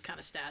know those kind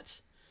of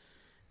stats.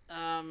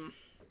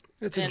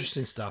 It's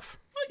interesting stuff.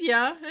 Well,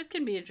 yeah, it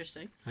can be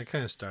interesting. I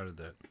kind of started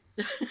that.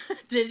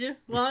 Did you?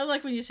 Well, I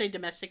like when you say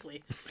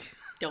domestically.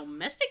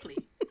 Domestically.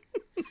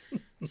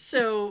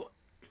 So,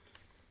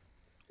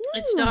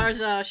 it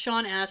stars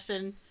Sean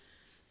Astin,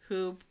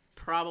 who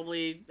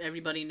probably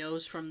everybody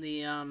knows from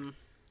the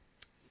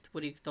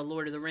the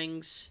Lord of the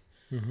Rings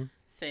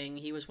thing.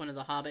 He was one of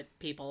the Hobbit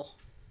people.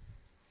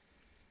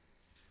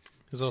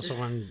 There's also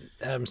on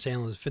Adam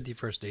Sandler's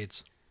 51st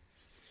Dates.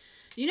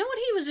 You know what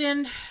he was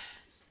in?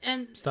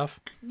 And Stuff?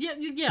 yeah.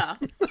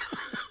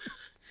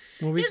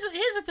 Movies?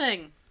 Here's the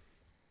thing.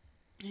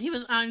 He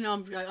was. I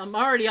know I'm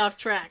already off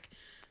track,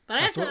 but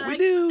That's what we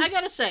do. I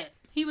gotta say it.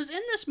 He was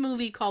in this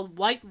movie called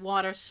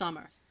Whitewater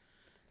Summer.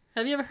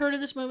 Have you ever heard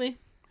of this movie?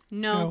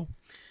 No,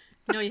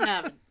 you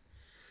haven't.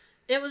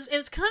 It was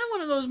kind of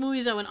one of those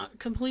movies that went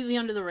completely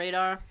under the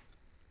radar.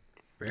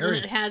 Very.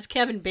 And it has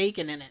Kevin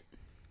Bacon in it.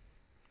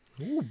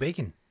 Ooh,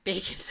 bacon.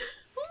 Bacon.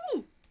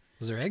 Ooh.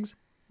 Was there eggs?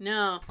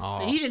 No,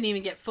 Oh. he didn't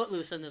even get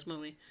footloose in this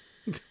movie.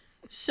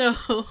 So,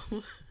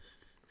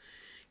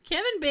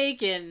 Kevin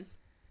Bacon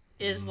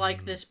is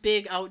like this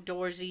big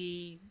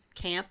outdoorsy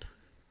camp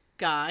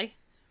guy,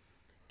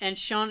 and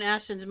Sean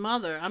Astin's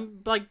mother. I'm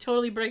like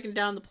totally breaking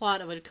down the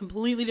plot of a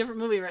completely different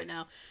movie right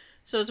now.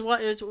 So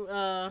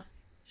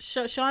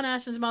Sean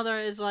Astin's mother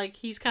is like,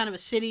 he's kind of a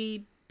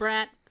city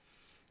brat,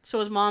 so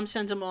his mom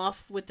sends him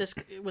off with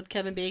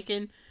Kevin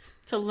Bacon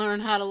to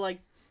learn how to like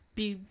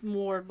be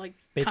more like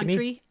Bacon-y?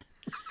 country.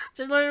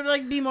 To learn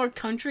like be more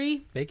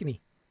country. Bacony.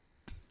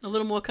 A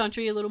little more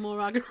country, a little more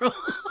rock and roll.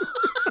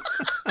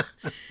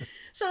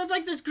 So it's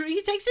like this.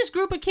 He takes this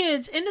group of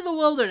kids into the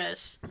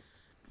wilderness,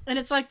 and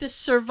it's like this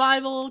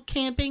survival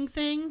camping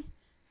thing,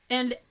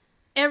 and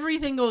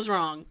everything goes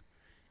wrong,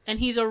 and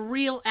he's a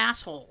real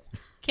asshole.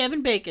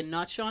 Kevin Bacon,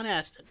 not Sean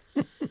Astin.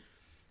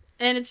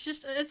 And it's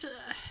just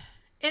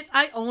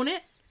I own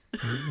it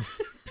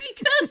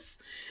because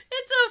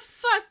it's a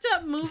fucked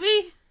up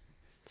movie.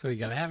 So you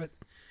gotta have it.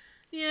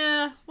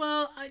 Yeah,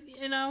 well,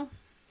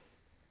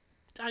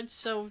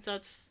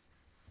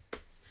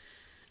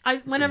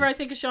 whenever I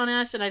think of Sean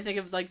Astin, I think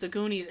of like the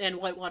Goonies and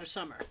Whitewater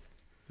Summer.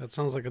 That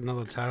sounds like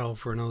another title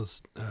for another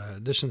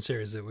edition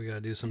series that we gotta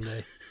do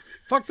someday.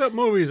 Fucked up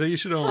movies that you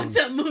should own. Fucked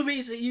up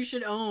movies that you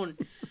should own.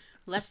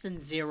 Less than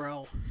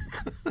zero.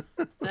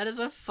 That is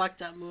a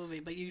fucked up movie,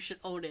 but you should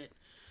own it.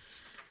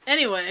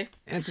 Anyway.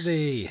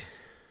 Entity.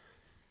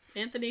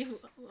 Anthony?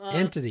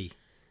 Entity.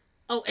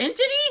 Oh,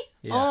 Entity?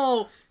 Yeah.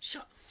 Oh,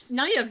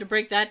 now you have to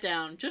break that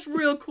down. Just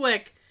real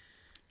quick.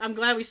 I'm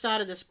glad we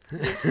started this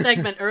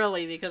segment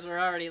early because we're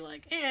already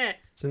like,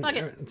 fuck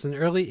it. It's an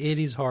early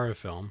 80s horror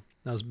film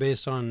that was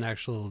based on an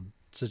actual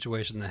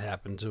situation that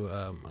happened to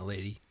a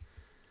lady.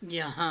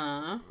 Yeah,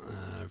 huh?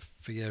 I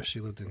forget if she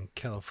lived in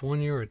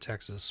California or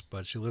Texas,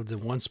 but she lived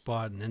in one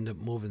spot and ended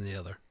up moving the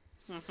other.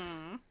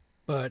 Mm-hmm.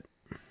 But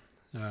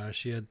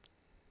she had,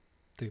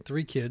 I think,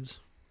 3 kids.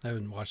 I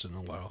haven't watched it in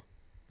a while.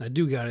 I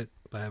do got it,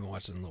 but I haven't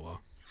watched it in a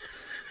while.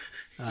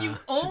 You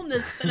own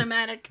this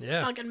cinematic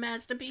Yeah. fucking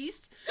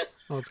masterpiece.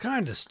 Well, it's kind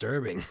of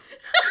disturbing.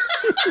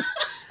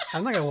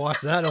 I'm not gonna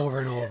watch that over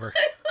and over.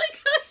 Like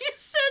how you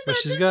said But that.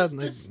 she's This got is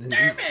like,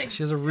 disturbing.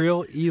 she has a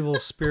real evil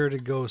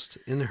spirited ghost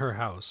in her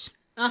house,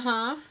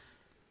 Uh-huh.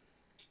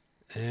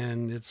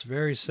 and it's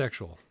very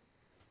sexual.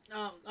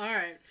 Oh, all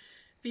right.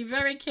 Be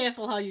very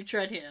careful how you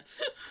tread here.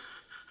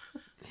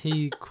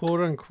 He quote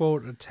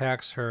unquote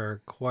attacks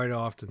her quite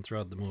often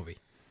throughout the movie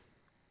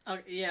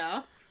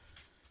Yeah.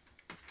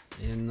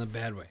 in a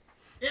bad way.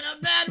 In a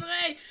bad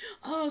way.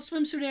 Oh,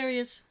 swimsuit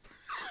areas.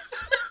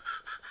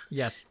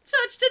 Yes.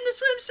 Touched in the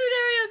swimsuit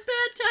area.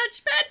 Bad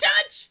touch. Bad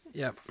touch.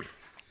 Yep.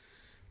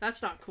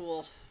 That's not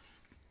cool.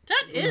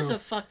 That is No. a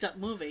fucked up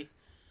movie.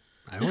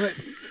 I own it.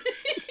 He's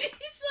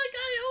like,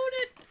 I own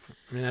it.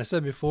 I mean, I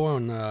said before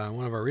on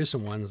one of our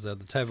recent ones that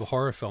the type of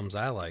horror films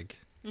I like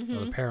are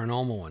the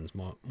paranormal ones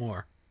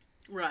more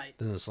Right.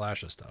 than the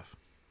slasher stuff.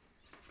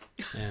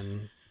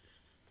 And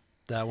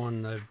that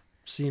one I've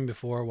seen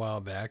before a while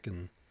back,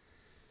 and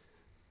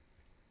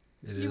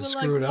it You is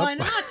were screwed like, up. why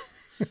not?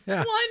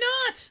 Yeah, Why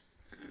not?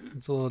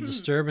 it's a little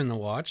disturbing to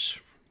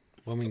watch.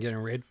 Woman getting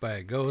raped by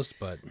a ghost,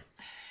 but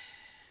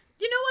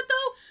You know what though?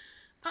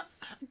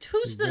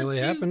 Who's it the? really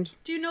happened.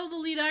 Do you know the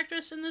lead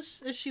actress in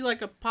this? Is she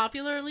like a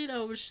popular lead,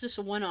 or was this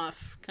a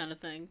one-off kind of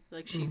thing?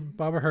 Like she?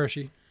 Barbara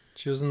Hershey.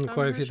 She was in Barbara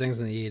quite a few Hershey? things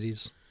in the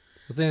 80s.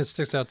 The thing that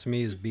sticks out to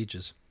me is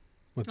Beaches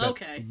with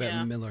Okay, Bette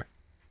yeah. Midler.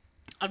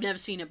 I've never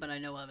seen it, but I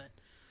know of it.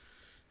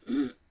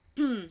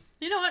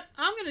 You know what?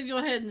 I'm gonna go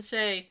ahead and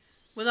say,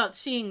 without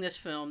seeing this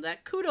film,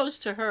 that kudos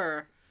to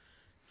her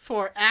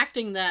for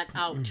acting that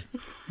out,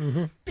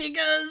 Mm-hmm.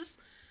 because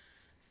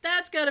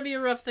that's got to be a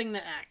rough thing to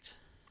act.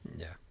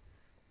 Yeah.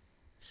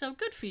 So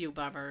good for you,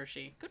 Barbara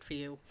Hershey. Good for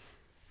you.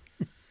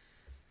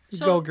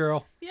 Go,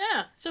 girl.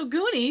 Yeah. So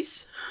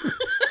Goonies.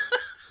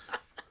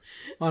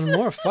 On a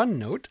more fun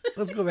note,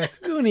 let's go back to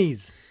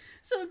Goonies.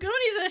 So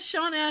Goonies has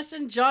Sean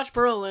Astin, Josh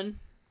Brolin,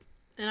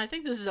 and I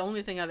think this is the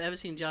only thing I've ever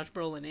seen Josh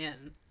Brolin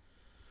in.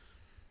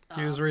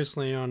 He was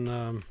recently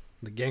on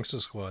the Gangster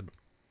Squad.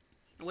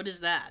 What is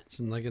that? It's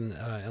in like an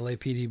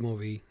LAPD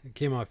movie. It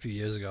came out a few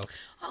years ago.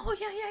 Oh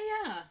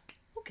yeah.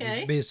 Okay.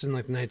 It's based in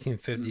like the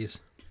 1950s.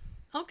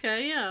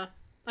 Okay, yeah.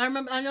 I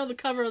know the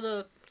cover of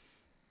the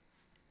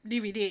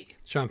DVD.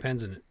 Sean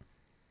Penn's in it.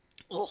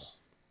 Oh.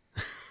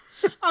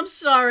 I'm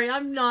sorry,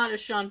 I'm not a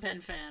Sean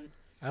Penn fan.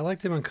 I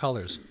liked him in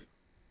Colors.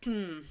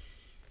 Ooh,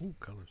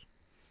 Colors.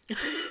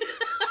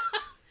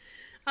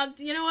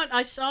 You know what?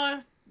 I saw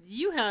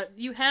you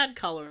had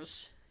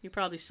Colors. You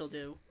probably still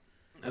do.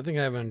 I think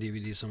I have it on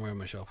DVD somewhere on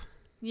my shelf.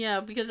 Yeah,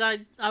 because I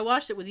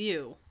watched it with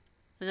you,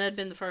 and that had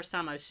been the first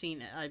time I've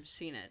seen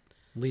it.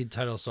 Lead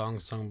title song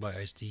sung by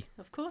Ice-T.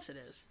 Of course it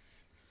is.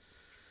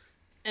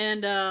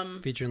 And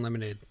Featuring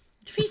Lemonade.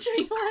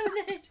 featuring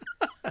Lemonade.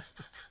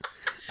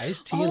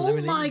 Ice-T and Oh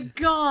Lemonade. my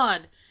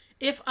god!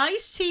 If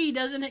Ice-T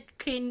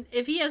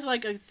if he has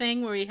like a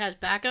thing where he has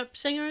backup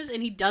singers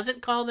and he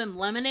doesn't call them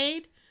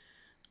Lemonade.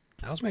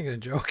 I was making a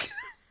joke.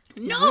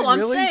 No, Is it I'm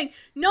really? saying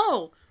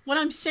no. What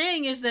I'm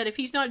saying is that if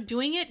he's not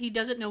doing it, he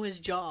doesn't know his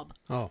job.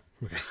 Oh,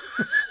 okay.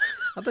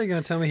 I thought you were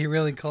going to tell me he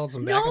really called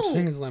some backup No.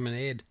 singers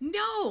Lemonade.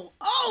 No.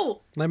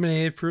 Oh.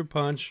 Lemonade, Fruit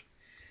Punch.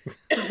 And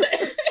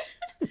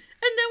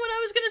then what I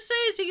was gonna say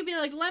is he could be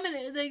like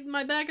Lemonade.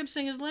 My backup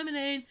singer's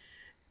Lemonade,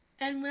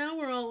 and now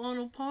we're all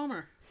Arnold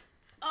Palmer.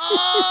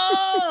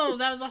 Oh,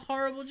 that was a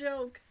horrible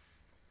joke.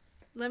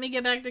 Let me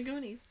get back to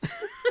Goonies.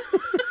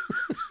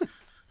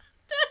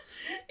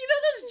 You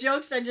know those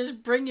jokes that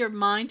just bring your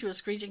mind to a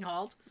screeching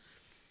halt?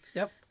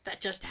 Yep.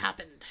 That just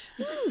happened.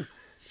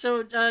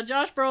 So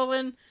Josh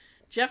Brolin,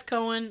 Jeff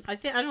Cohen. I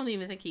don't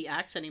even think he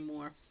acts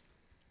anymore.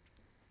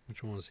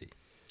 Which one was he?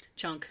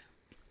 Chunk.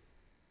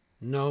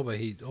 No, but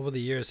over the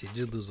years he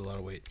did lose a lot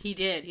of weight. He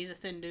did. He's a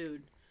thin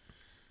dude.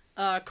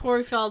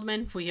 Corey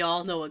Feldman. We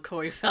all know what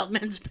Corey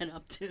Feldman's been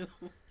up to.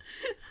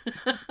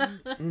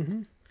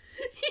 Mm-hmm.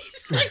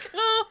 He's like,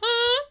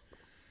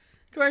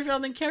 Corey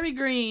Feldman. Kerry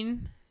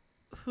Green,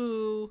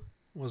 who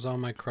Was on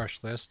my crush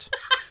list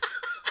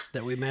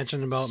that we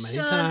mentioned about many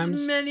Sean's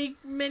times.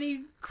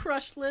 many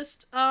crush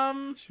list.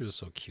 She was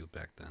so cute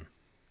back then.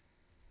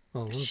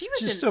 Well, She was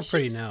she's in- still she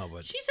pretty was- now,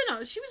 but she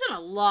was in a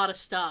lot of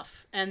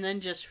stuff, and then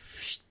just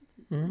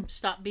Mhm.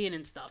 stopped being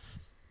in stuff.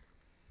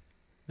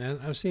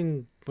 I've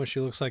seen what she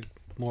looks like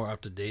more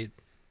up to date,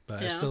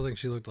 but I Yeah. still think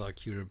she looked a lot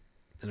cuter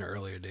in her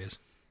earlier days.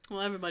 Well,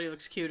 everybody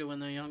looks cuter when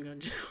they're younger.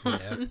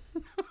 Yeah.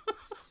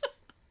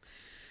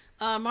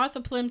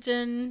 Martha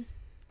Plimpton.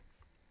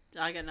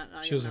 I got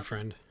She was a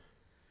friend.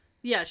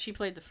 Yeah, she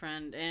played the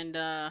friend,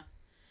 and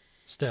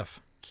Steph.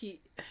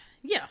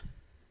 Yeah,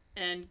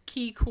 and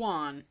Ki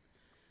Kwan,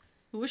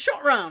 who was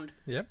Short Round.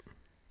 Yep.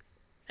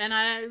 And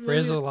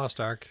Raiders of the Lost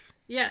Ark.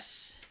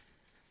 Yes.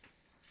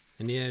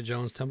 Indiana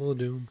Jones, Temple of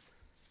Doom.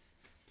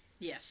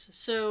 Yes.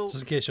 So.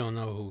 Just in case you don't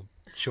know who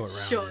Short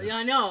Round is. Yeah,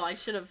 I know. I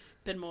should have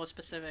been more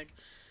specific.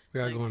 We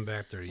are going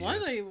back 30 years. Why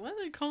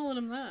are they calling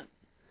him that?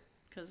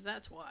 Because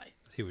that's why.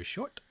 He was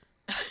short.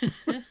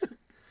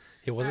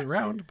 He wasn't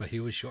round, but he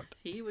was short.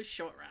 He was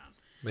Short Round.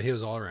 But he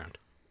was all around.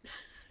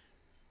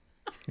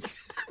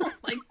 Oh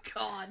my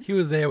God. He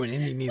was there when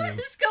Indy needed him.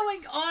 What is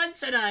going on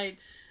tonight?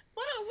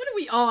 What are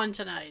we on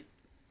tonight?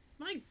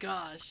 My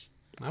gosh.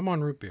 I'm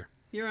on root beer.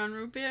 You're on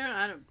root beer?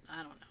 I don't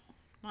know.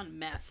 I'm on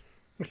meth.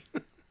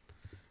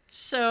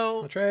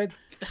 So. I tried.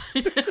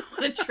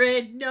 Want to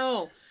trade?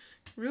 No.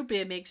 Root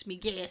beer makes me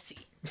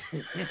gassy.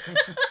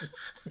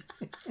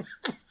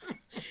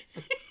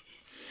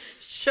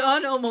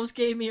 Sean almost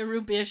gave me a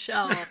root beer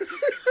shower.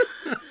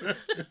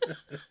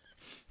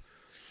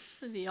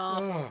 That'd be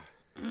awful.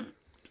 Oh.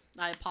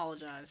 I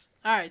apologize.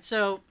 All right,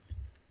 so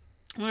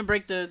I'm gonna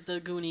break the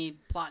Goonie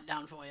plot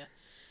down for you.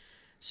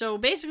 So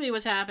basically,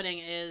 what's happening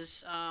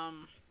is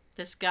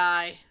this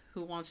guy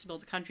who wants to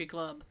build a country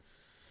club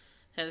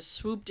has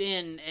swooped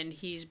in, and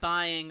he's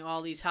buying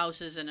all these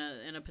houses in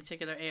a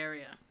particular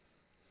area.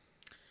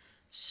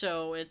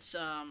 So it's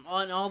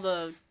all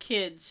the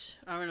kids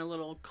are in a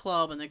little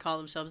club, and they call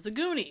themselves the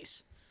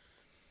Goonies.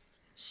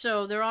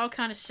 So they're all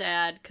kind of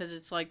sad because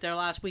it's like their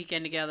last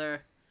weekend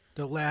together.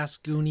 The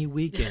last Goonie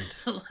weekend.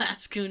 The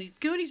last Goonies.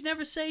 Goonies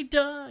never say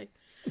die.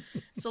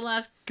 It's the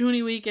last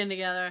Goonie weekend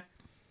together.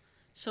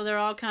 So they're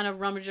all kind of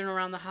rummaging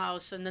around the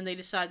house, and then they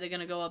decide they're going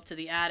to go up to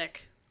the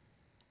attic.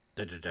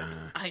 Da-da-da.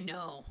 I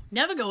know.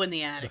 Never go in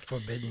the attic. The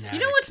forbidden attic.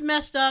 You know what's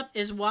messed up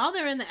is while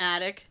they're in the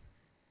attic,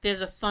 there's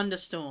a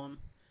thunderstorm.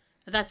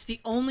 That's the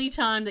only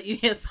time that you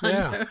hear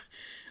thunder. Yeah.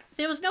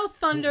 There was no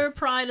thunder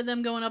prior to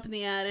them going up in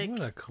the attic.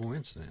 What a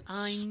coincidence.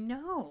 I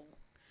know.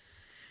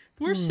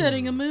 We're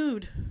setting a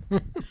mood.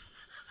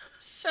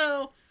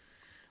 So,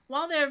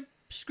 while they're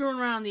screwing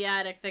around the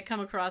attic, they come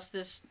across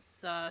this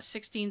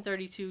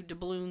 1632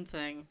 doubloon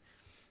thing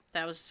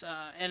that was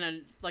in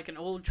an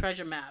old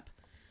treasure map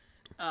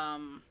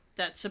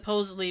that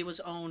supposedly was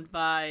owned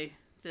by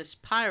this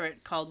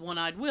pirate called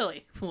One-Eyed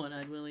Willie.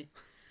 One-Eyed Willie.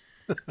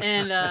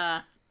 And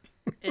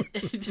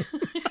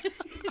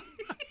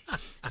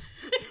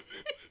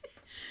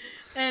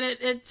and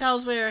it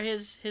tells where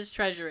his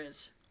treasure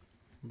is.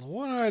 The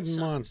one-eyed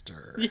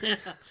monster. Yeah.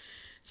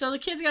 So the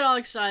kids get all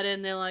excited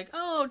and they're like,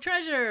 "Oh,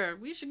 treasure!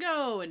 We should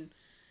go!" And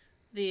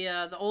the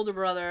older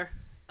brother,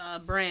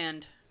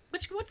 Brand.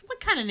 What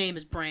kind of name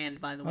is Brand,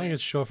 by the I way? think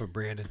it's short for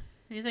Brandon.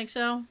 You think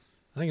so?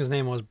 I think his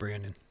name was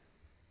Brandon.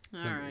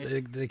 All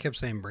right. They kept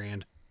saying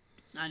Brand.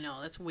 I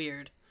know that's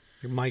weird.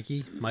 Mike.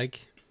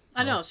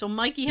 I know. So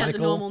Mikey has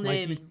Michael, a normal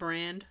name, Mikey. and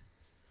Brand.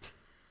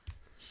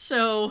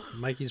 So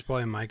Mikey's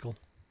probably Michael.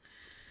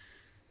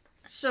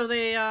 So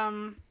they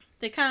kind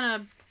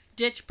of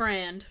ditch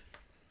Brand,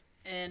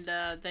 and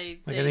they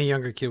Like any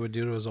younger kid would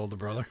do to his older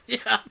brother.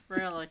 yeah,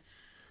 really.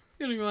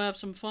 Gonna go have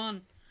some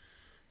fun.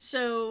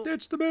 So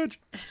Ditch the bitch.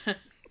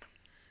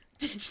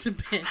 ditch the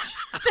bitch.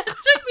 That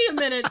took me a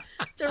minute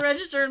to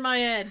register in my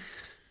head.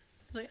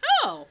 It's like,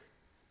 oh.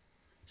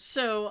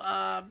 So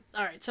all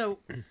right. So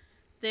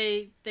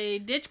they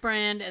ditch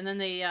Brand, and then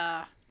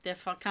they're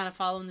kind of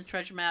following the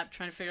treasure map,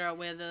 trying to figure out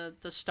where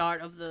the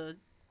start of the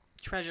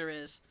treasure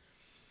is.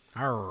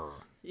 Arr.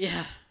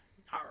 Yeah.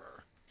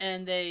 Arr.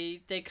 And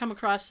they come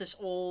across this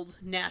old,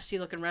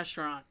 nasty-looking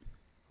restaurant.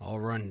 All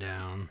run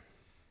down.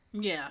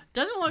 Yeah.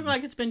 Doesn't look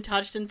like it's been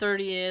touched in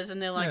 30 years, and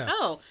they're like, Yeah.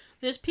 oh,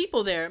 there's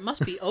people there. It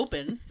must be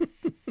open.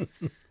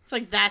 It's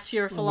like, that's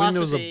your The philosophy.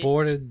 windows are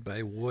boarded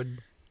by wood.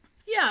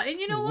 Yeah, and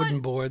you know what?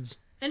 Wooden boards.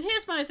 And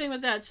here's my thing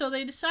with that. So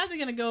they decide they're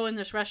going to go in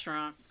this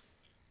restaurant.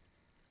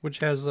 Which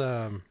has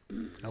a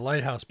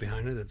lighthouse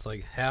behind it that's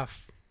like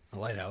half a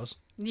lighthouse.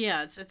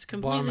 Yeah, it's The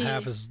completely... bottom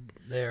half is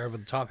there, but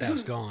the top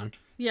half's gone.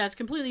 Yeah, it's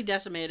completely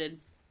decimated.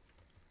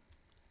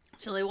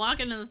 So they walk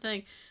into the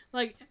thing,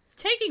 like,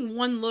 taking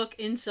one look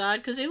inside,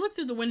 because they looked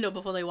through the window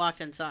before they walked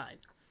inside.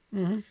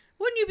 Mm-hmm.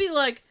 Wouldn't you be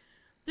like,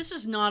 this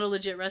is not a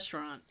legit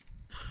restaurant?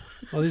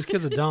 Well, these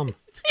kids are dumb.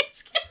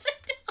 These kids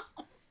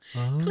are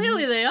dumb.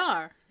 Clearly they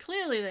are.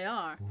 Clearly they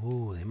are.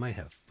 Ooh, they might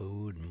have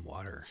food and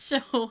water.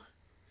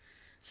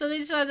 So they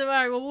decide that, all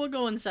right, well, we'll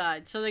go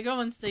inside. So they go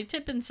and they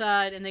tip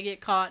inside, and they get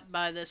caught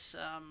by this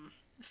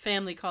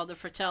family called the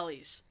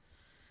Fratellis.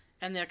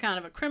 And they're kind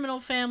of a criminal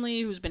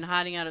family who's been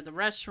hiding out at the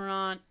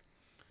restaurant.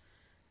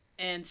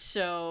 And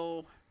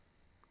so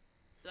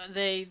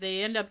they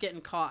end up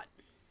getting caught.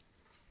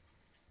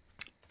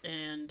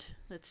 And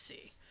let's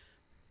see.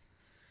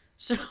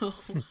 So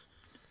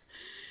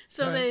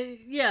Right.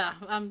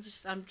 I'm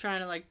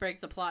trying to like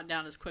break the plot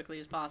down as quickly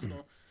as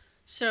possible.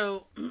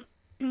 So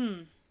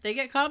they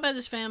get caught by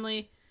this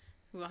family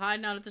who are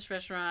hiding out at this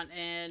restaurant,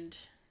 and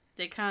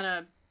they kind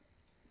of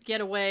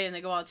get away and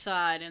they go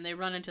outside and they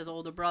run into the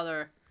older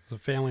brother. The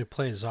family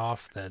plays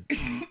off that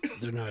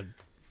they're not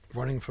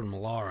running from the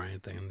law or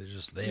anything. They're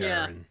just there,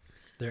 Yeah. and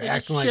they're They're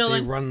just acting like they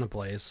chilling. run the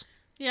place.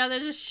 Yeah, they're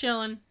just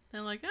chilling.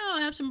 They're like, oh,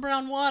 have some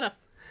brown water.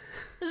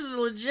 This is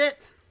legit.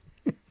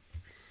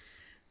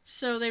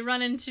 So they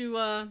run into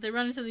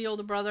the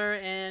older brother,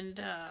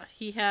 and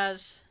he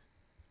has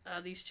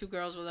these two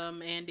girls with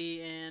him,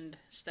 Andy and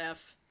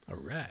Steph. All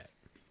right.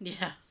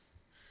 Yeah.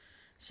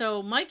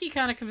 So Mikey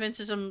kind of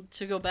convinces him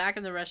to go back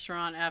in the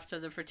restaurant after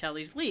the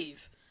Fratellis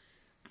leave,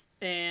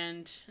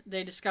 and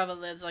they discover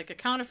there's like a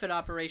counterfeit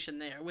operation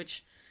there,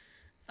 which.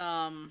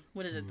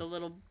 What is it? The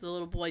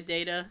little boy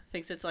Data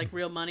thinks it's like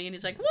real money, and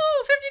he's like, "Woo!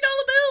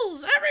 $50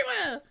 bills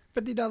everywhere!"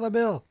 $50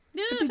 bill.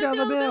 Yeah, $50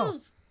 bill.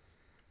 bills.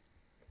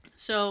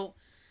 So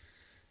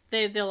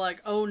they're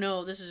like, "Oh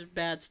no, this is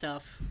bad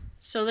stuff."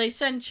 So they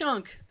send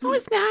Chunk. No,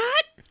 it's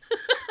not.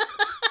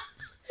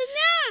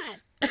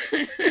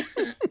 It's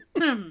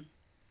not.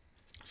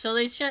 So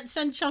they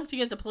send Chunk to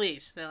get the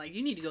police. They're like,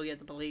 "You need to go get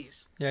the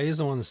police." Yeah, he's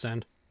the one to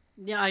send.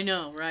 Yeah, I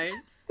know, right?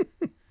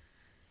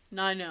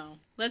 I know.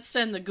 Let's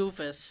send the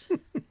goofus.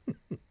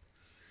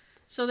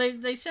 So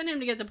they send him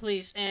to get the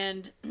police,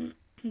 and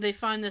they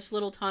find this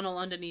little tunnel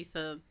underneath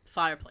the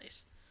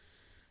fireplace.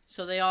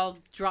 So they all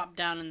drop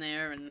down in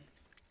there, and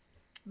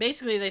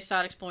basically they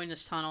start exploring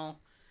this tunnel.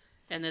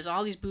 And there's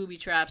all these booby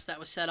traps that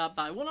were set up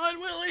by One-Eyed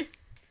Willie.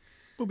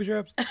 Booby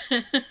traps.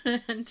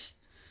 And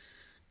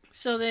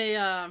so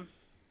they're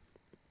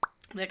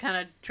kind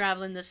of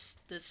traveling this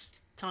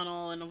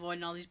tunnel and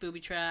avoiding all these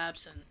booby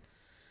traps.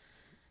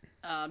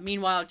 And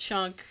meanwhile,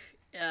 Chunk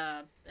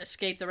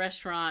escaped the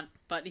restaurant,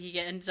 but he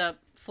ends up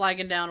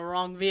flagging down a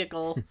wrong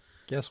vehicle.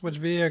 Guess which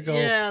vehicle?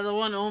 Yeah, the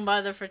one owned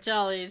by the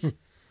Fratellis.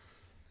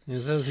 He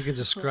says he can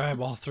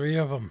describe all three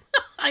of them.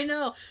 I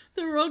know.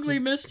 They're ugly,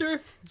 mister.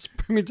 Just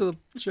bring me to the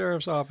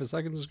sheriff's office.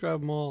 I can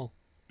describe them all.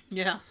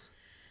 Yeah.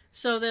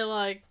 So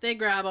they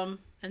grab him,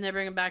 and they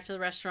bring him back to the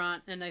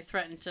restaurant, and they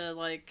threaten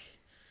to,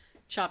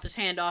 chop his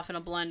hand off in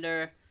a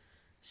blender.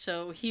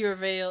 So he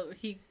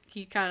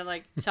kind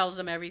of, tells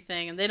them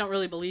everything, and they don't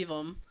really believe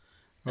him.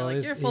 They're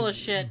like, you're full of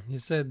shit. He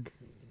said,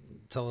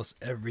 tell us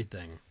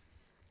everything.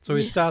 So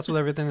he starts with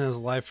everything in his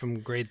life from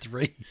grade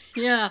 3.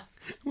 Yeah.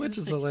 Which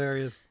is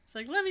hilarious. It's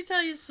like, let me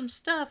tell you some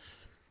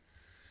stuff.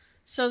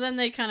 So then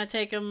they kind of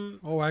take him.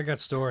 Oh, I got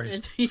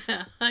stories.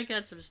 Yeah, I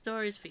got some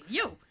stories for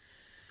you.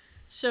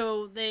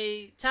 So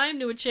they tie him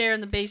to a chair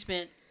in the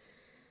basement,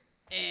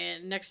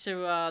 and next to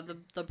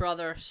the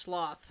brother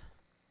Sloth,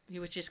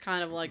 which is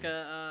kind of like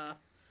a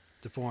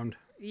Deformed.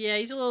 yeah,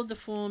 he's a little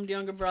deformed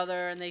younger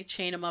brother, and they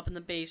chain him up in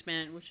the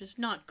basement, which is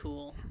not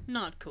cool.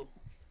 Not cool.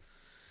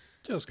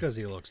 Just because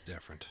he looks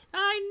different.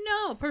 I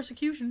know,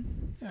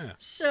 persecution. Yeah.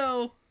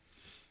 So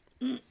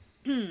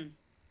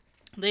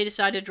they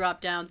decide to drop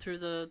down through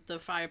the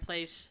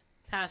fireplace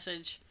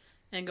passage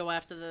and go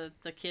after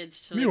the kids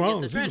so they can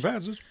get the treasure.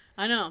 passage.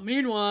 I know.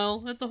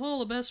 Meanwhile, at the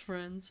Hall of Best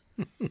Friends.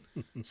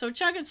 So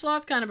Chunk and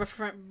Sloth kind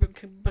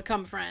of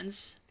become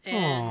friends.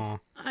 And Aw.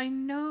 I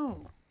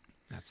know.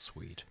 That's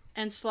sweet.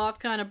 And Sloth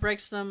kind of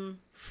breaks them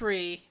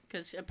free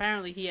because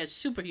apparently he has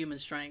superhuman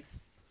strength.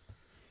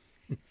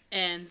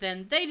 And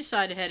then they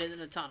decide to head into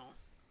the tunnel.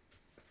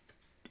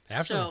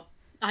 So,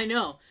 I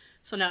know.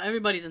 So now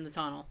everybody's in the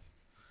tunnel.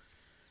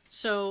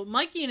 So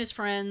Mikey and his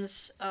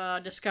friends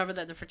discover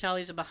that the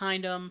Fratellis are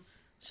behind them.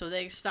 So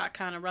they start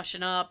kind of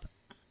rushing up.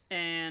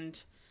 And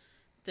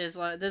there's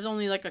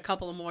only a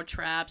couple of more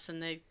traps.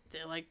 And they're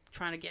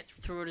trying to get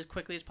through it as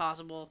quickly as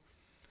possible.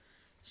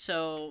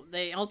 So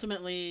they're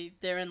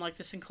in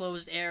this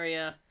enclosed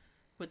area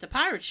with the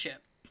pirate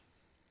ship.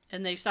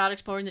 And they start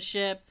exploring the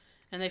ship.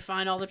 And they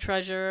find all the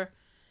treasure,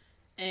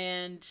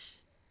 and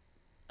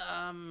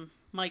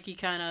Mikey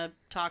kind of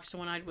talks to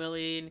One-Eyed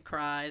Willie and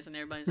cries, and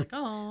everybody's like,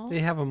 "Oh." They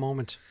have a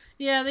moment.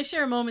 Yeah, they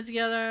share a moment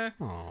together.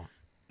 Oh.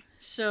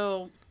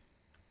 So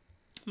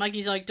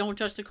Mikey's like, "Don't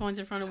touch the coins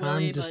in front of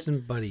Willie."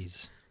 Time-distant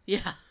buddies.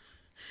 Yeah,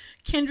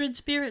 kindred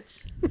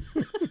spirits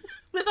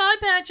with eye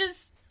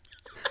patches.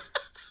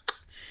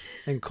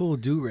 And cool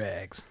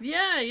do-rags.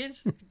 Yeah,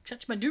 yes.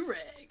 Touch my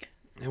do-rag.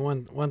 And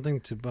one thing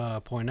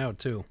to point out,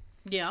 too.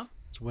 Yeah.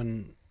 Is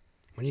when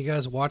you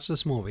guys watch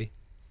this movie,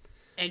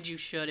 and you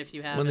should if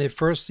you haven't. when they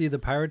first see the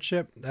pirate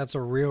ship, that's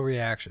a real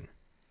reaction.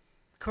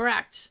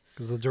 Correct.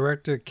 Because the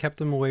director kept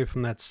them away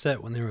from that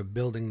set when they were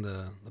building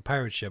the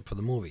pirate ship for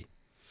the movie.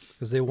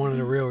 Because they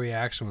wanted a real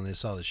reaction when they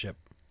saw the ship.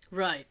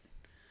 Right.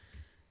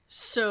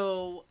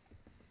 So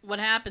what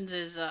happens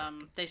is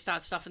they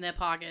start stuffing their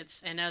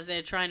pockets, and as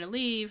they're trying to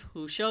leave,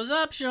 who shows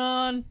up,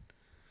 Sean?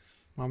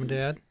 Mom and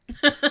Dad?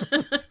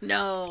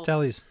 No.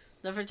 Tellies.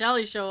 The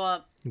Fratellis show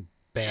up.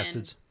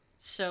 Bastards.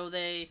 So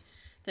they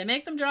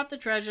make them drop the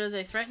treasure.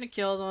 They threaten to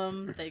kill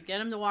them. They get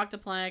them to walk the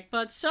plank.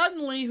 But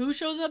suddenly, who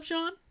shows up,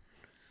 Sean?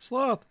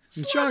 Sloth.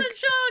 And Sloth Chunk. and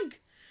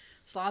Chunk.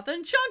 Sloth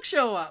and Chunk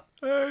show up.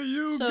 Hey,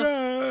 you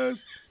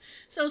guys.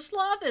 So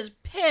Sloth is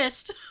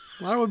pissed.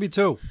 Well, I would be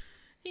too.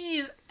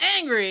 He's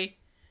angry.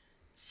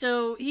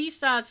 So he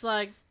starts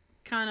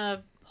kind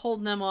of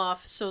holding them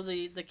off so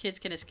the kids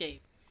can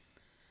escape.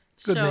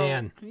 Good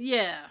man.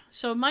 Yeah.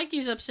 So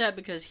Mikey's upset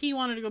because he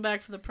wanted to go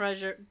back for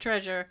the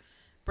treasure,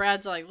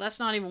 Brad's like, let's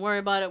not even worry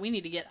about it. We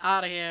need to get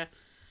out of here.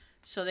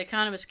 So they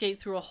kind of escape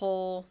through a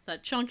hole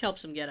that Chunk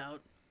helps them get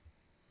out.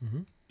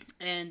 Mm-hmm.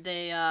 And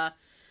they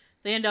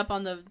end up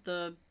on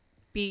the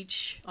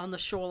beach on the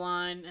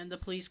shoreline, and the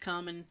police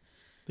come and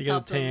They get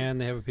a tan.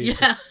 They have a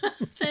pizza. yeah,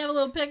 they have a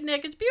little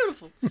picnic. It's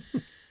beautiful.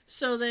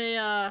 So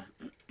the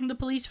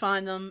police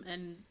find them,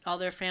 and all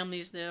their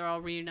families, they're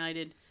all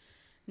reunited.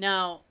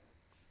 Now,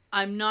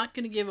 I'm not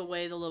going to give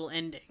away the little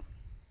ending.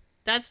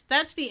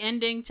 That's the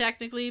ending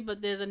technically,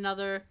 but there's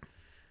another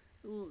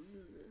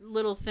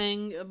little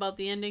thing about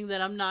the ending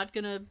that I'm not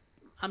gonna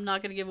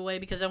give away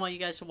because I want you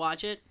guys to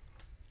watch it.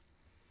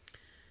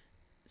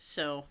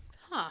 So,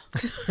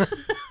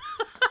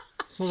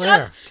 So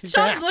there.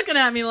 Sean's looking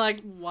at me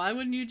like, why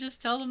wouldn't you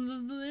just tell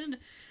them the end?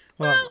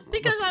 Well,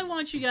 because I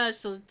want you guys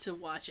to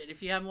watch it.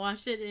 If you haven't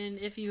watched it, and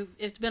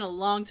it's been a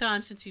long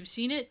time since you've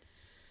seen it,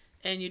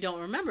 and you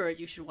don't remember it,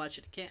 you should watch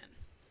it again.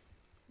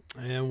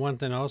 And one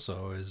thing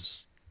also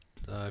is,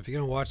 if you're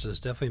gonna watch this,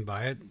 definitely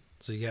buy it.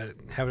 So you got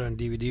to have it on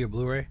DVD or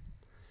Blu-ray.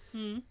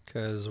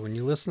 Because when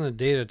you listen to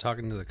Data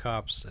talking to the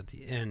cops at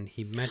the end,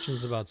 he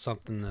mentions about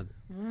something that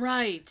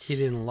he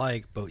didn't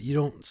like, but you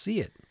don't see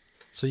it.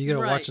 So you got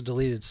to watch a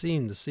deleted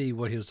scene to see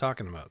what he was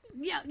talking about.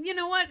 Yeah, you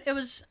know what?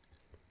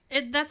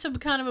 That's a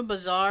kind of a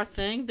bizarre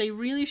thing. They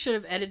really should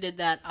have edited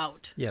that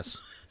out. Yes.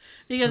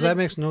 Because that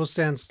makes no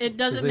sense. It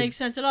doesn't make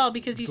sense at all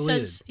because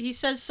he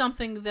says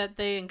something that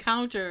they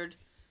encountered,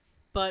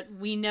 but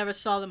we never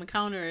saw them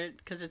encounter it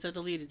because it's a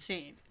deleted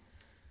scene.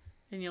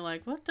 And you're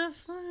like, what the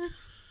fuck?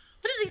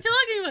 What is he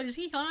talking about? Is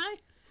he high?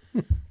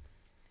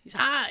 He's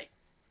high.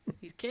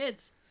 He's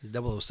kids. He's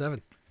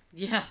 007.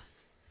 Yeah.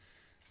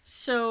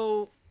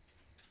 So,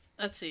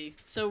 let's see.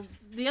 So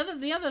the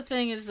other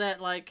thing is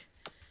that, like,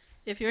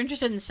 if you're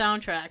interested in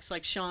soundtracks,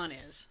 like Sean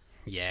is.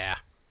 Yeah.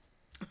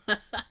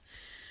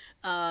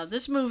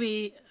 This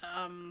movie,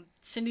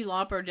 Cyndi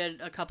Lauper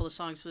did a couple of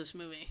songs for this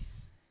movie,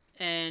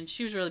 and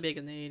she was really big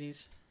in the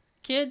 80s.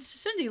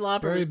 Kids, Cyndi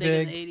Lauper was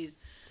big in the 80s.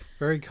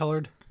 Very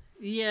colored.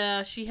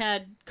 Yeah, she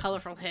had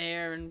colorful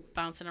hair and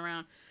bouncing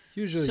around.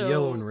 Usually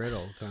yellow and red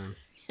all the time.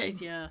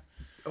 Yeah.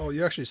 Oh,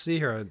 you actually see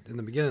her in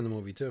the beginning of the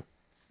movie, too.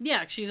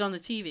 Yeah, she's on the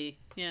TV.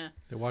 Yeah.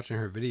 They're watching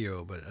her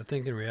video, but I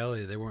think in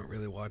reality they weren't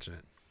really watching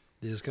it.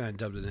 They just kind of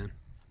dubbed it in.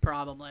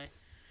 Probably.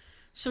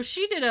 So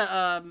she did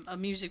a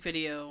music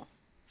video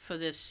for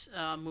this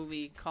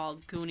movie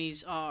called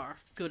Goonies Are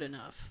Good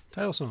Enough.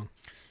 Title song.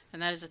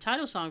 And that is the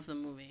title song for the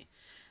movie.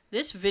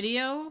 This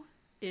video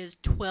is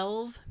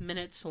 12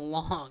 minutes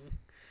long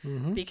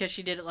because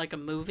she did it like a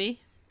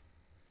movie.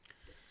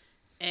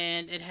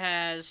 And it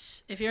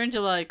has, if you're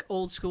into like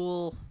old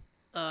school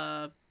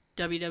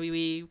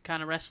WWE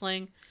kind of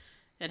wrestling,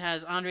 it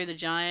has Andre the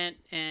Giant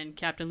and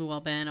Captain Lou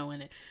Albano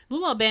in it.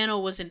 Lou Albano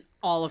was in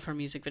all of her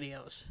music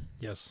videos.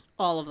 Yes.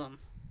 All of them.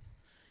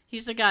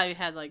 He's the guy who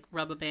had like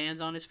rubber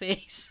bands on his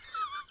face.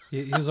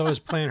 he was always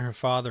playing her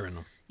father in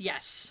them.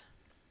 Yes.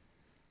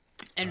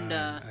 And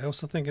I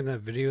also think in that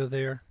video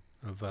there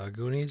of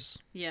Goonies.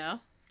 Yeah.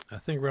 I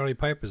think Rowdy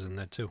Piper's in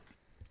that too.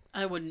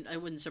 I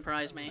wouldn't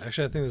surprise me.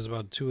 Actually, I think there's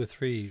about 2 or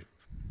 3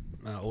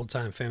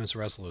 old-time famous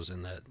wrestlers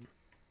in that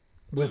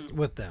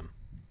with them.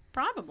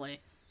 Probably.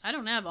 I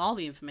don't have all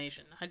the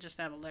information. I just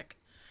have a lick.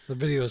 The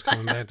video is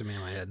coming back to me in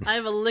my head. I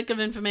have a lick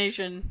of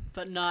information,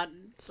 but not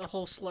the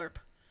whole slurp.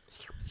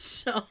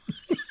 So.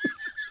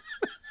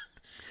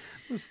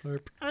 A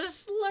slurp. A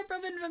slurp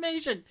of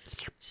information.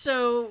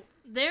 So,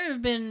 there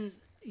have been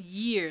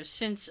years,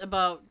 since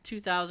about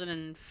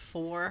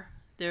 2004,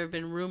 there have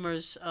been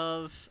rumors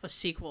of a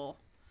sequel.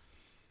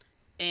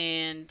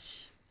 And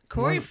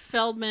Corey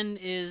Feldman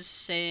is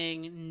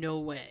saying no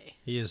way.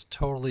 He is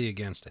totally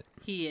against it.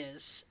 He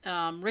is.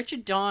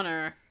 Richard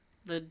Donner,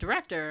 the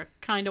director,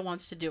 kind of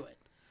wants to do it.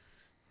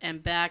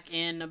 And back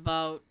in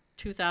about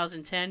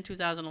 2010,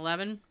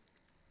 2011,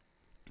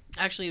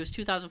 actually it was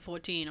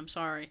 2014, I'm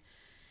sorry,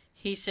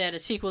 he said a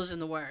sequel is in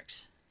the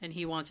works, and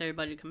he wants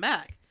everybody to come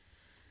back.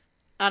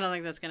 I don't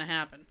think that's going to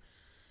happen.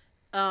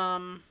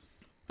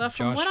 But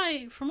from what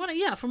I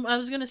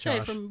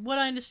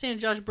understand,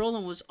 Josh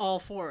Brolin was all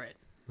for it.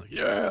 Like,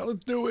 yeah,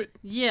 let's do it.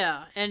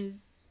 Yeah, and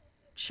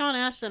Sean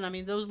Astin, I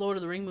mean, those Lord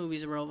of the Ring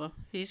movies are over.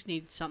 He just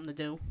needs something to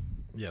do.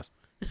 Yes.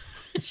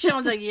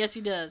 Sean's like, yes, he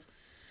does.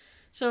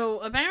 So,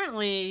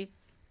 apparently...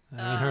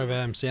 I haven't heard of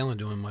Adam Sandler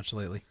doing much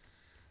lately.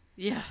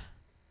 Yeah.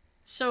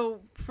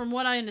 So, from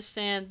what I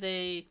understand,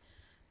 they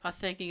are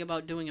thinking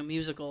about doing a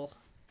musical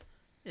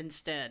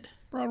instead.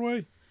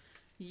 Broadway.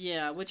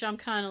 Yeah, which I'm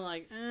kind of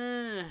like,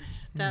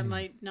 that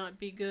might not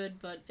be good,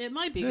 but it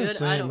might be Just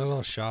good. I don't.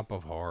 Little Shop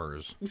of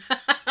Horrors.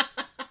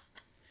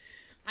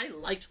 I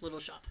liked Little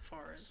Shop of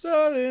Horrors.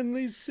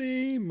 Suddenly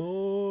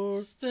Seymour.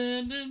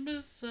 Standing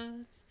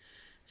beside.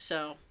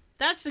 So,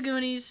 that's the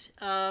Goonies.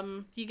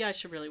 You guys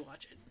should really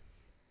watch it.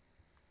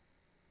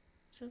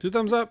 So, 2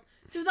 thumbs up.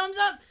 2 thumbs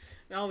up.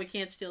 No, we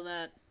can't steal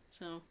that.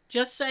 So,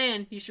 just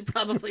saying, you should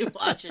probably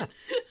watch it.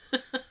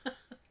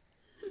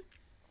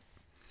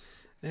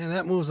 And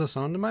that moves us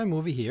on to my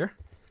movie here.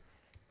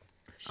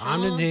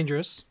 Armed and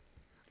Dangerous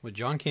with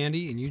John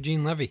Candy and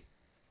Eugene Levy.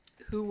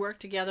 who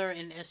worked together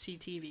in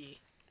SCTV.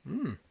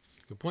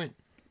 Good point.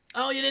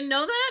 Oh, you didn't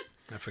know that?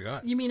 I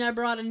forgot. You mean I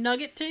brought a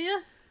nugget to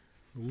you?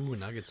 Ooh,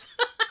 nuggets.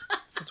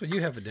 That's what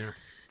you have for dinner.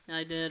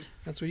 I did.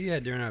 That's what you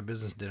had during our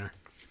business dinner.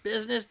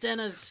 Business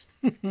dinners.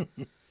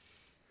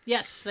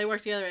 Yes, they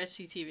worked together at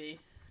SCTV.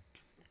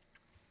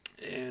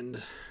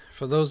 And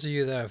for those of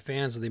you that are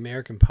fans of the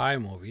American Pie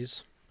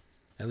movies,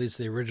 at least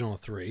the original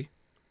 3,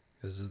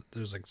 because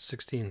there's like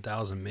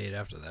 16,000 made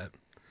after that.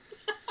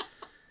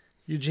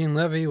 Eugene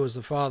Levy was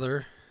the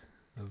father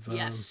of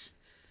Yes.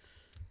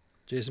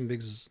 Jason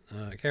Biggs'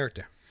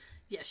 character.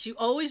 Yes, you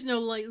always know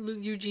like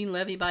Eugene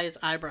Levy by his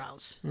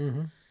eyebrows.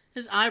 Mm-hmm.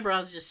 His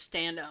eyebrows just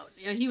stand out.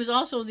 And he was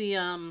also the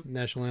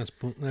National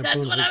Lampoon's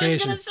That's what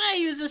Vacation. I was gonna say.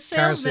 He was the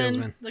Car salesman,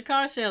 salesman. the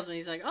car salesman.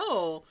 He's like,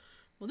 oh,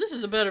 well, this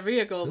is a better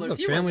vehicle. This but is if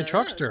a you family want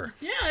that, truckster.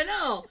 Yeah, I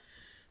know.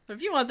 But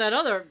if you want that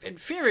other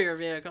inferior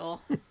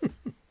vehicle,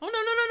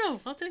 oh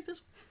no, I'll take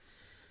this.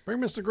 Bring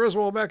Mr.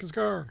 Griswold back his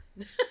car.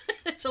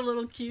 It's a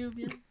little cube.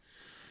 Yeah.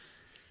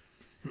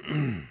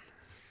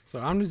 So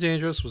Omni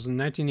Dangerous was in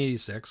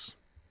 1986.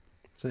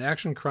 It's an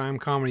action crime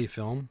comedy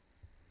film.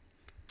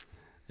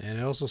 And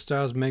it also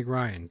stars Meg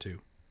Ryan, too.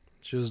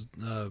 She was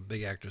a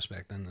big actress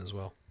back then as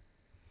well.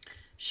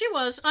 She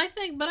was, I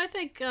think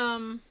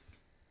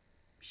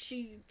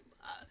she,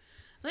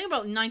 I think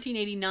about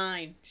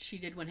 1989 she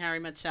did When Harry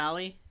Met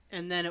Sally,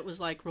 and then it was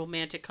like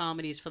romantic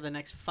comedies for the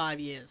next 5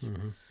 years.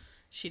 Mm-hmm.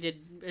 She did,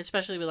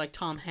 especially with like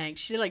Tom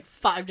Hanks. She did like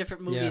 5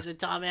 different movies with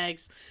Tom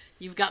Hanks.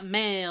 You've Got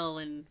Mail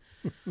and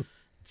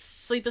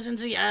Sleepers in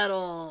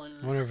Seattle.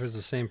 And I wonder if it's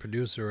the same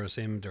producer or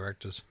same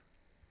directors.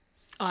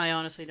 I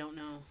honestly don't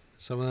know.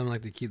 Some of them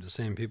like to keep the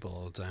same people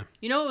all the time.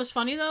 You know what was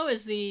funny though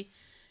is if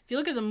you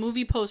look at the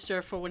movie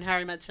poster for When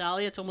Harry Met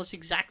Sally, it's almost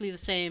exactly the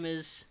same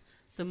as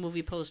the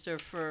movie poster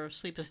for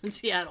Sleepers in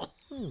Seattle.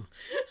 And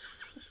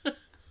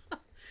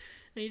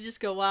you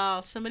just go,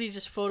 wow, somebody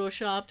just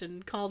photoshopped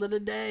and called it a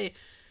day.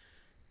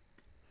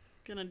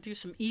 Gonna do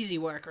some easy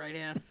work right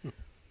here.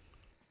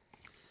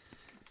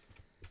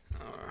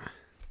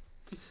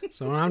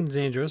 So I'm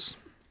Dangerous.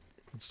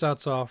 It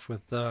starts off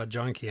with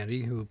John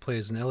Candy, who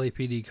plays an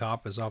LAPD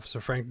cop as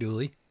Officer Frank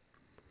Dooley.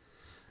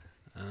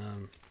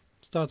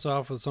 Starts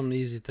off with some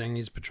easy thing.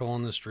 He's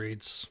patrolling the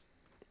streets.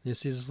 He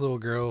sees this little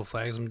girl,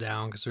 flags him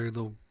down because her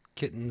little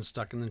kitten's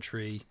stuck in the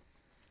tree.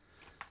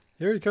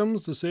 Here he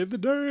comes to save the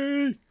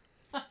day.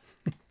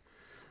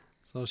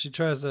 So she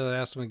tries to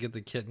ask him to get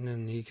the kitten,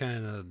 and he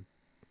kind of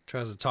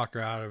tries to talk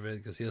her out of it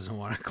because he doesn't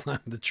want to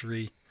climb the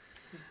tree.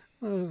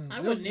 I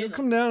wouldn't He'll either.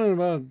 come down in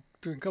about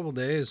a couple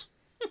days.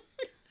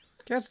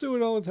 Cats do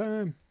it all the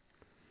time.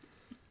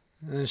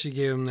 And then she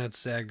gave him that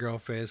sad girl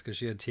face because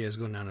she had tears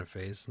going down her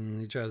face.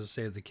 And he tries to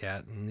save the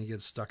cat, and he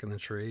gets stuck in the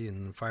tree,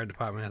 and the fire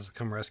department has to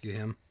come rescue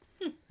him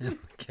and the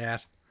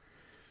cat.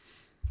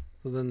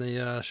 So then they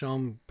show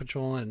him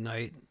patrolling at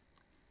night.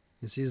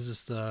 He sees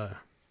this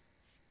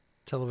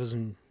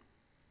television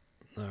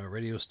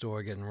radio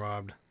store getting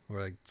robbed,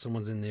 where like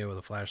someone's in there with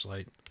a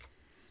flashlight.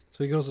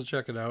 So he goes to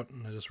check it out,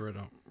 and I just wrote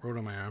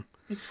on my arm.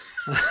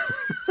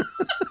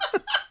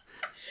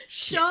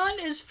 Sean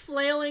is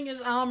flailing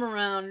his arm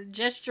around,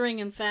 gesturing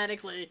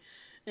emphatically,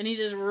 and he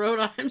just wrote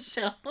on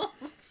himself.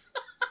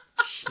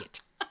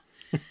 Shit.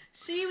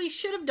 See, we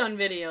should have done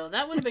video.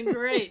 That would have been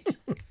great.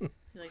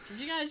 Like, did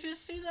you guys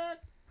just see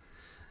that?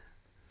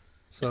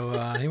 So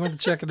he went to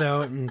check it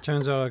out, and it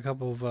turns out a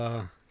couple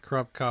of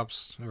corrupt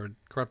cops or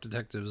corrupt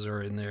detectives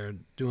are in there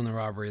doing the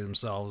robbery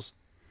themselves.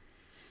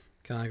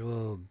 Kind of like a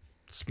little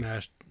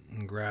smash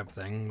and grab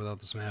thing without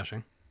the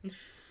smashing.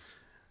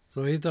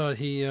 So he thought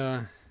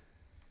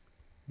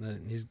that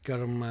he's got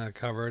them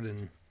covered,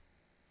 and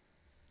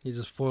he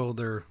just foiled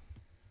their...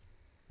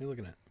 What are you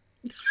looking at?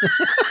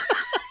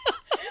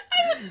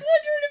 I was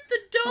wondering if the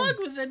dog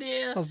was in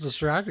here. I was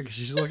distracted because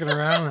she's looking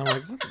around, and I'm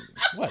like,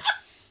 what?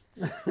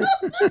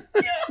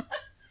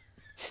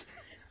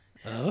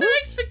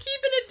 Thanks for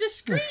keeping it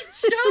discreet,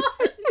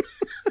 Sean.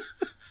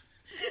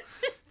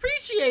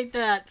 Appreciate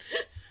that.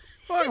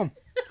 Welcome.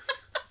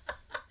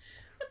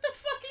 What the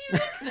fuck are you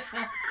looking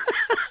at?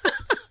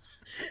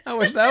 I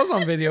wish that was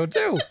on video,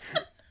 too.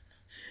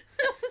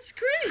 That was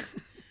great.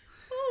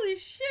 Holy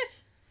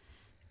shit.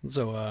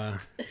 So,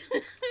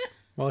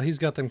 while he's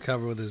got them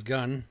covered with his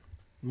gun,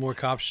 more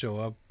cops show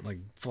up, like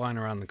flying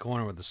around the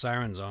corner with the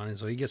sirens on, and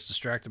so he gets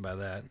distracted by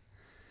that.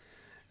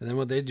 And then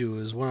what they do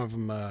is one of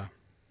them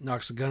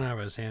knocks the gun out of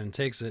his hand and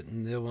takes it,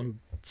 and the other one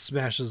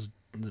smashes,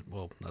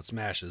 well, not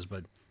smashes,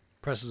 but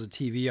presses a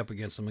TV up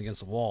against him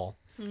against the wall.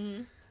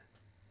 Mm-hmm.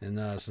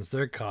 And since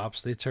they're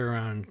cops, they turn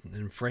around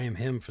and frame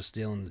him for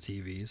stealing the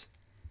TVs.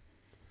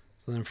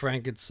 So then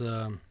Frank gets,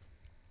 well,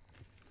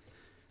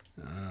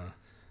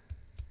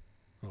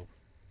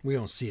 we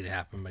don't see it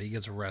happen, but he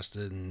gets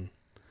arrested, and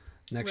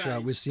next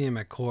shot we see him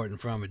at court in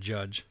front of a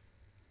judge.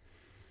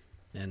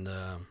 And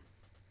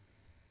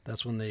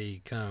that's when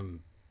they kind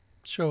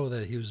of show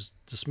that he was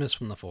dismissed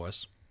from the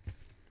force.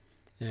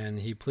 And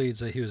he pleads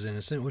that he was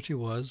innocent, which he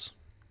was.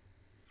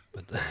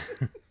 But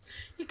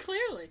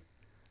Clearly.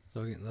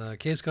 so the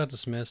case got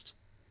dismissed.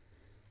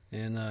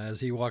 And as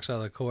he walks out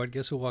of the court,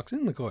 guess who walks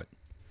in the court?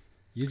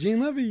 Eugene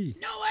Levy.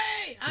 No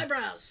way!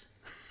 Eyebrows.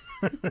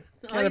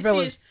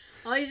 Caterpillars.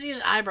 All you see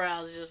is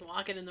eyebrows just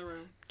walking in the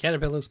room.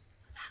 Caterpillars.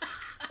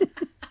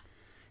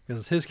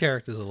 Because his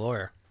character's a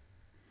lawyer.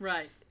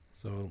 Right.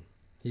 So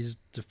he's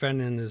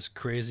defending this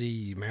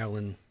crazy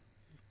Marilyn.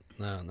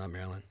 No, not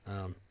Marilyn.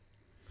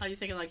 Are you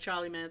thinking like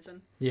Charlie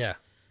Manson? Yeah,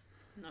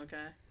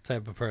 Okay.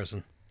 type of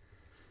person.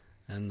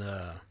 And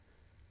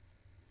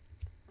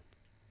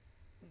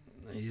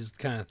he's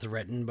kind of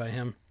threatened by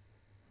him.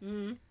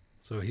 Mm-hmm.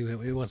 So he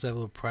wants to have a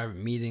little private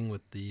meeting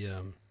with the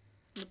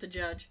With the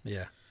judge.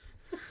 yeah.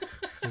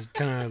 So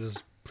kind of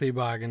just plea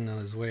bargain on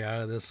his way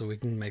out of this, so we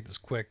can make this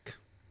quick.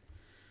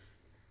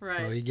 Right.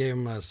 So he gave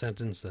him a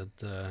sentence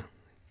that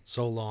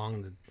so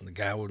long that the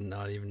guy would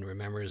not even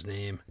remember his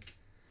name,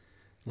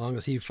 as long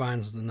as he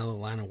finds another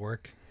line of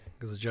work,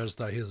 because the judge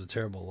thought he was a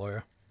terrible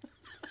lawyer.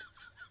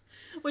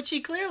 Which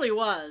he clearly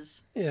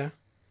was. Yeah.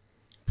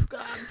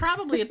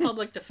 Probably a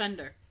public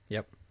defender.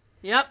 Yep.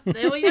 Yep,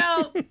 there we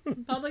go.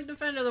 Public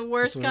defender, the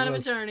worst That's what kind it of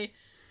was. attorney.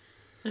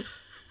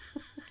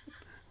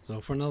 So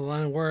for another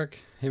line of work,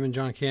 him and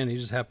John Candy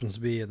just happens to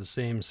be at the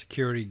same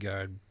security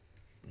guard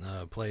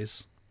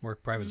place,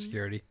 work private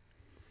security,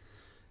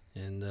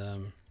 and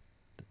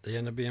they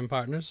end up being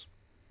partners.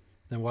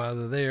 Then while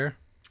they're there,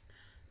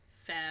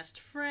 Fast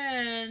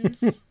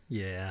friends.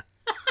 yeah,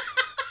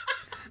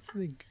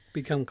 they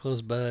become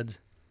close buds.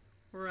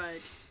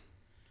 Right.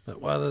 But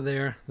while they're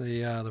there,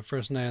 the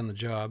first night on the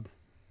job,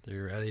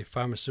 they're at a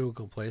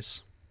pharmaceutical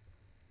place,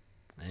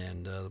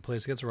 and the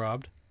place gets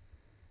robbed.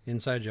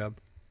 Inside job.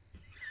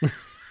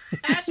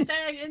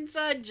 Hashtag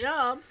inside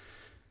job.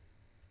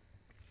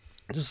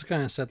 Just to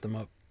kind of set them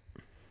up.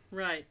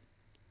 Right.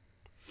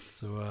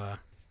 So,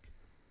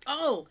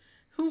 Oh,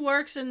 who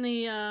works in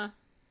the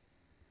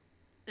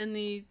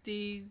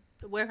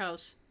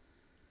warehouse?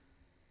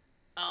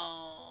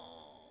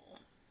 Oh.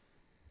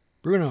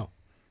 Bruno.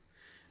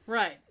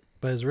 Right.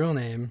 But his real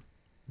name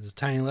is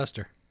Tiny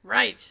Lester.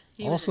 Right.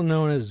 He was- Also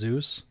known as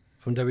Zeus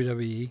from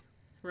WWE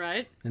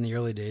Right. in the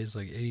early days,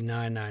 like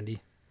 89,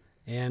 90.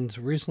 And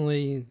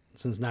recently,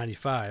 since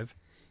 95,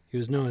 he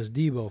was known as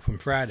Debo from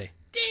Friday.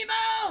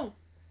 Debo!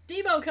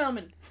 Debo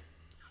coming.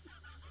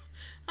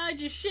 I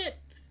just shit.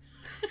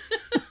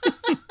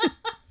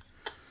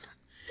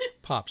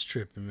 Pop's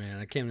tripping, man.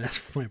 I came to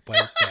ask for my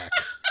bike back.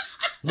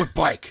 What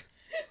bike?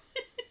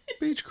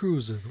 Beach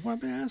Cruiser, the one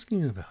I've been asking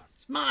you about.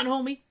 It's mine,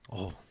 homie.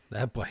 Oh,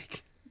 that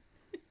bike.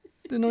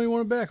 Didn't know you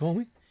wanted back,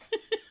 homie.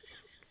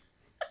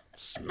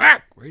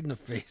 Smack! Right in the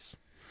face.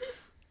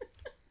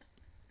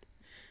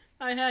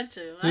 I had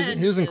to.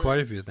 He was in quite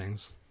a few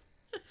things.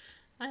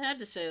 I had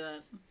to say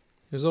that.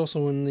 He was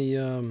also in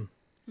the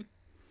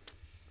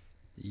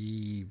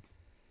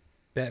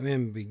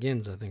Batman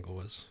Begins, I think it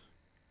was.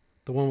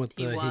 The one with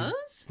He the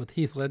was? with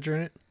Heath Ledger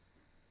in it.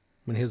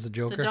 When he was the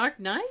Joker. The Dark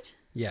Knight?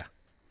 Yeah.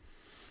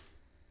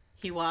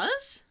 He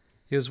was?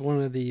 He was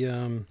one of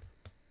the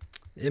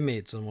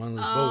inmates on one of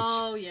those boats.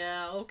 Oh,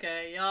 yeah.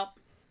 Okay. Yup.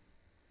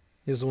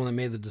 He was the one that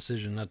made the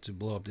decision not to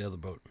blow up the other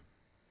boat.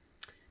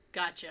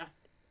 Gotcha.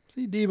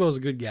 See, Debo's a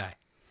good guy.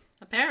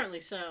 Apparently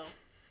so.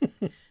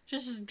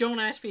 Just don't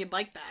ask for your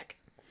bike back.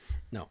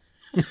 No.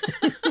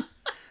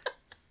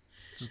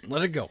 Just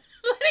let it go.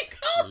 Let it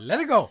go. Let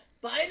it go.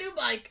 Buy a new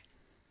bike.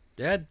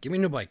 Dad, give me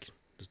a new bike.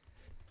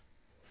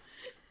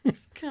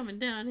 Coming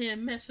down here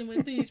messing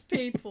with these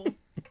people.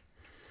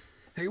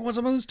 Hey, you want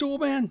some of this tool,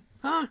 man?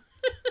 Huh?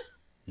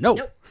 No.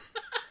 Nope.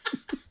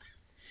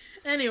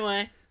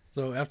 Anyway.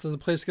 So after the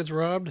place gets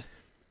robbed,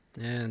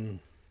 and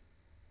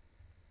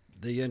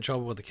they get in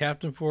trouble with the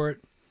captain for it,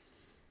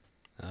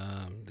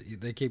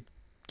 they keep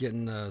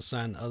getting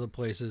assigned to other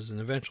places, and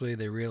eventually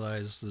they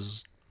realize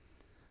there's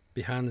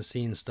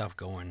behind-the-scenes stuff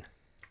going,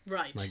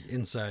 Right. like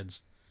inside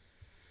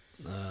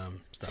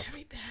stuff.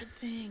 Very bad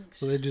things.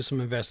 So they do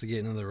some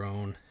investigating of their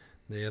own.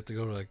 They have to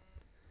go to like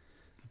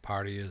a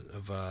party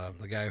of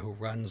the guy who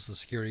runs the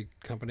security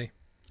company,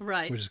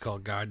 Right. which is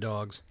called Guard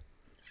Dogs,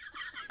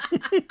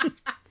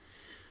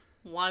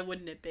 Why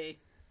wouldn't it be?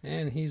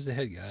 and he's the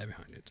head guy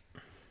behind it.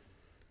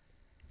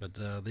 But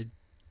they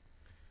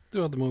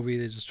throughout the movie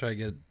they just try to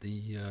get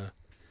the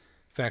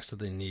facts that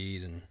they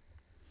need, and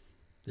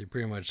they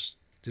pretty much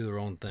do their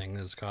own thing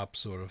as cops,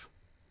 sort of.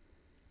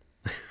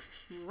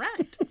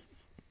 Right.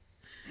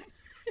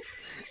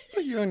 It's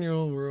like you're on your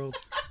own world.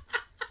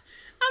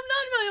 I'm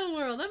not in my own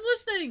world. I'm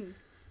listening.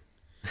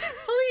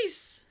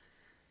 Police.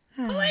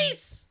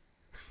 Police.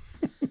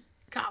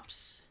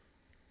 Cops.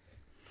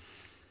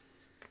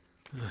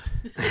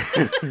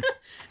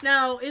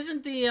 Now,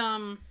 isn't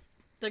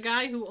the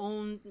guy who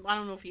I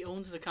don't know if he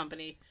owns the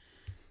company,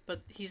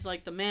 but he's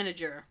like the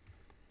manager.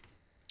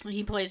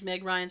 He plays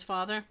Meg Ryan's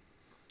father.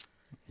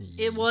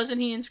 It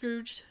wasn't he in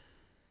Scrooged?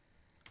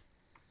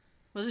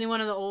 Wasn't he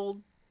one of the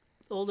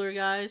older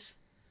guys?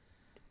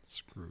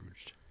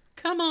 Scrooged.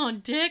 Come on,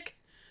 Dick.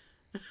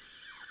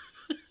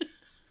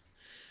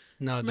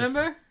 No,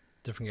 Remember?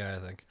 different guy, I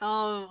think.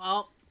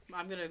 Oh,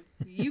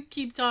 you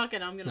keep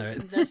talking. I'm gonna All right.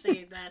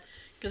 investigate that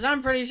because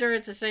I'm pretty sure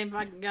it's the same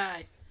fucking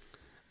guy.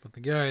 But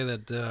the guy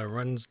that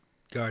runs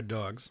Guard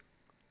Dogs,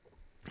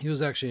 he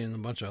was actually in a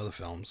bunch of other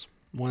films.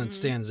 One that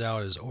stands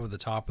out is Over the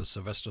Top with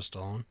Sylvester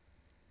Stallone.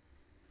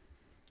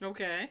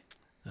 Okay.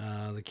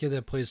 The kid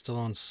that plays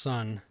Stallone's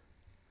son,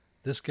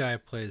 this guy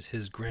plays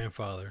his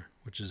grandfather,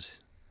 which is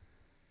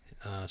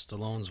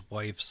Stallone's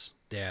wife's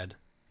dad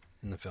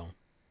in the film.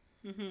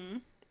 Mm-hmm.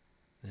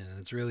 And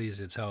it's really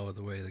easy to tell with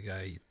the way the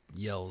guy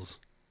yells.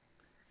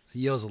 He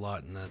yells a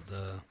lot in that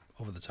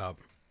Over the Top.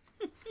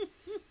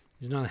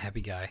 He's not a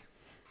happy guy.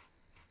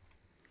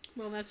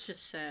 Well, that's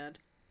just sad.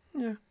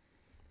 Yeah.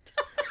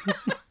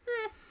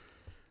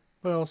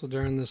 But also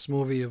during this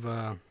movie of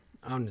Armed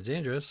and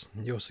Dangerous,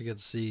 you also get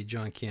to see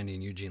John Candy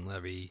and Eugene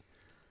Levy.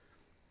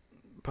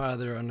 Part of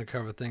their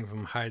undercover thing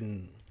from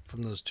hiding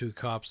from those two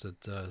cops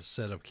that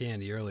set up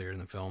Candy earlier in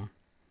the film.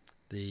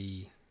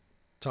 They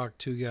talked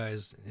two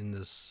guys in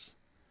this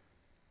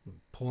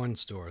porn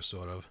store,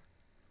 sort of,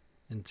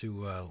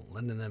 into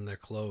lending them their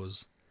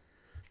clothes.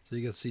 So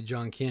you get to see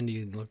John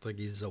Candy look like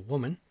he's a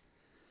woman.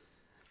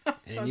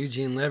 And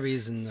Eugene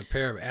Levy's in a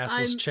pair of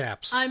assless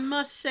chaps. I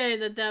must say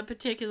that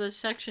particular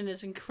section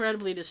is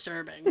incredibly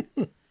disturbing.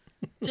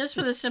 Just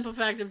for the simple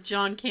fact of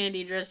John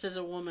Candy dressed as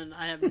a woman.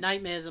 I have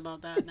nightmares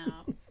about that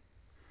now.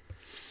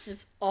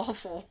 It's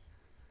awful.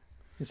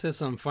 He says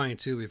something funny,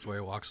 too, before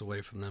he walks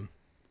away from them.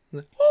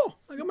 Like, oh,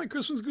 I got my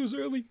Christmas goose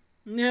early.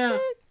 Yeah.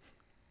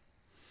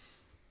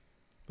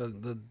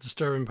 But the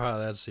disturbing part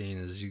of that scene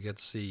is you get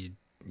to see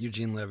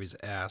Eugene Levy's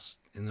ass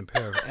in a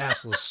pair of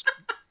assless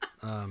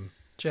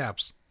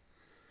chaps.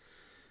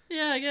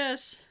 Yeah, I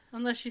guess.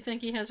 Unless you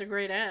think he has a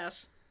great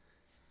ass.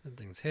 That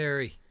thing's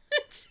hairy.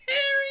 It's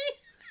hairy.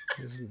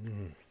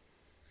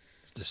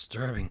 It's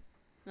disturbing.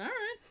 All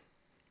right.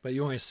 But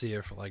you only see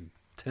her for like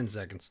 10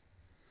 seconds.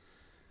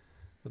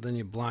 But then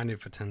you're blinded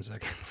for 10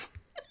 seconds.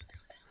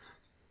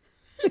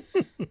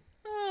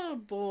 Oh,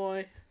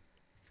 boy.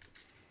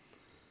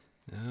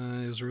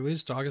 It was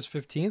released August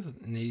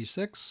 15th in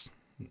 86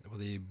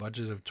 with a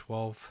budget of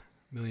 $12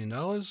 million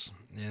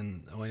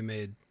and only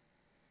made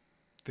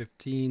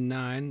 $15.9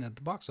 million at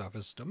the box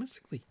office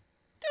domestically.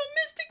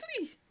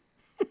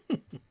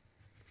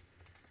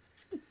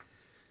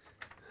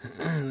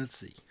 Let's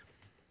see.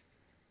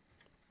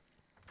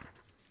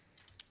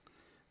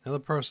 Another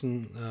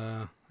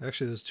person,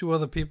 actually, there's two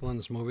other people in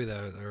this movie that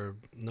are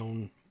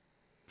known,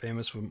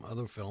 famous from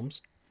other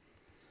films.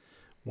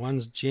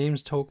 One's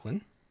James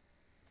Toklin.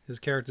 His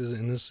character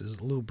in this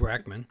is Lou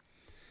Brackman.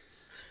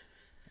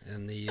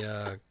 And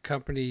the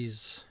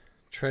company's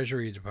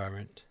treasury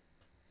department,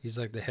 he's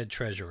like the head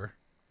treasurer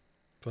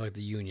for like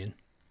the union.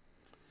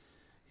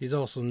 He's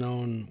also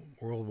known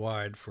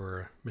worldwide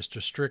for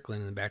Mr.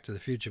 Strickland in the Back to the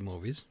Future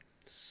movies.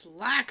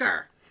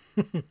 Slacker.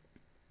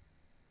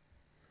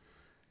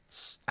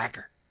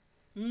 Slacker.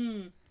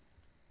 Hmm.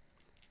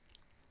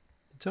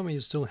 Tell me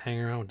you still hang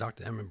around with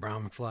Dr. Emmett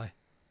Brown McFly.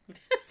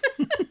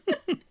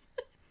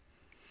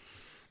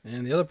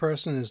 And the other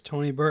person is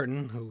Tony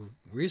Burton, who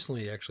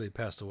recently actually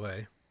passed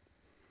away.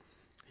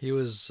 He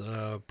was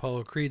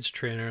Apollo Creed's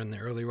trainer in the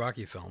early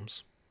Rocky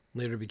films.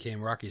 Later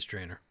became Rocky's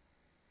trainer.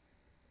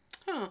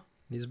 Huh.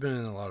 He's been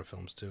in a lot of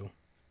films too.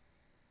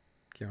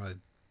 Can't really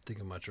think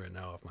of much right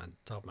now off my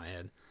top of my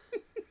head.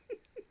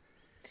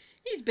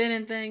 He's been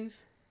in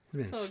things. He's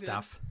been in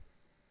stuff.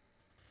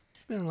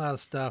 He's been in a lot of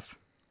stuff.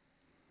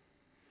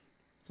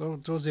 So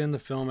towards the end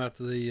of the film,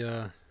 after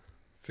they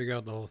figure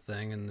out the whole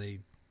thing, and they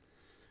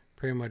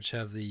pretty much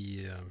have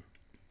the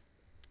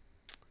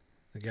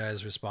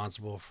guys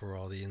responsible for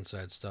all the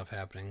inside stuff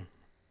happening.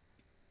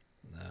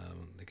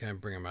 They kind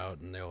of bring them out,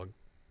 and they'll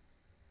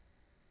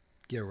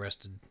get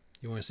arrested.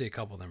 You want to see a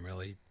couple of them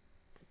really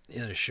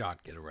in a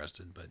shot get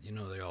arrested, but you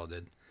know they all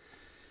did.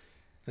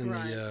 Then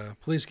the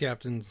police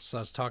captain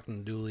starts talking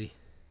to Dooley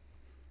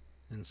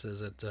and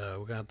says that we're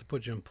going to have to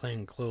put you in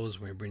plain clothes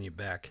when we bring you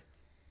back.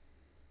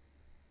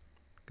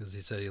 Because he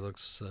said he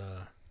looks,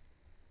 I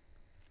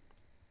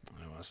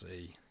don't want to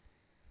say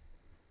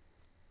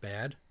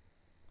bad.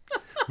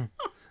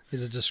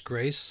 He's a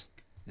disgrace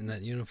in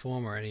that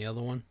uniform or any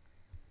other one.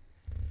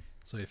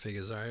 So he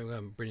figures, all right, we're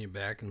going to bring you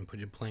back and put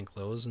you in plain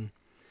clothes and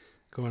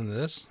go into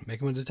this,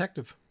 make him a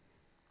detective.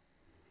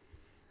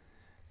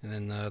 And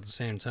then at the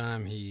same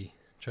time, he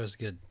tries to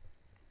get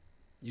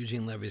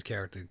Eugene Levy's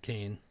character,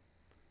 Kane,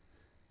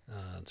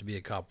 to be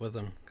a cop with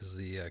him, because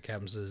the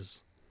captain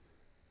says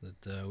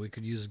that we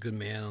could use a good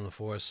man on the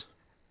force.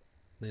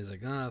 And he's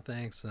like,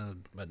 thanks,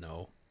 but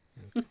no.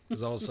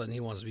 Because all of a sudden he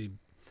wants to be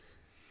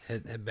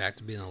head back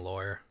to being a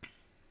lawyer.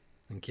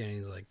 And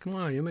Kenny's like, come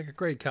on, you'll make a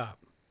great cop.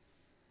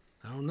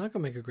 I'm not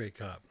going to make a great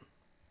cop.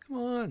 Come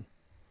on.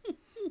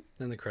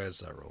 Then the credits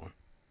start rolling.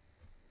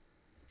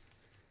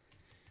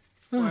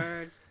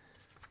 Word.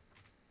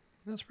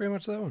 That's pretty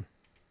much that one.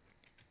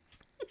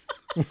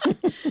 That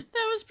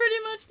was pretty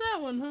much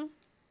that one, huh?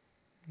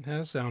 It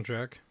has a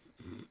soundtrack.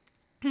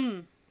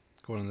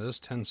 According to this,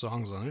 10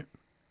 songs on it.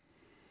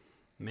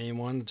 Main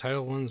one, the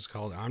title one, is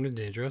called Armed and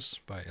Dangerous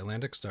by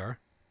Atlantic Starr.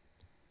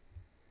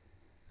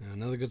 And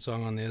another good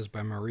song on there is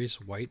by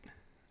Maurice White,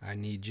 I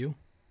Need You.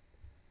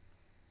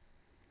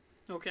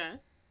 Okay.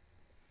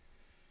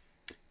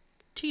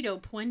 Tito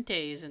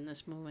Puente is in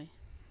this movie.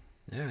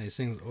 Yeah, he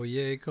sings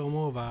Oye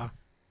Como Va.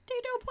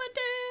 Tito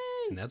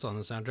Puente! And that's on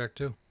the soundtrack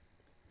too.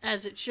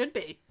 As it should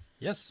be.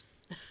 Yes.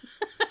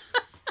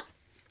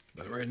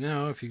 But right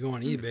now, if you go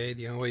on eBay,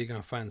 the only way you're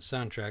going to find the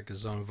soundtrack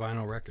is on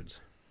vinyl records.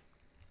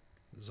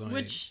 There's only,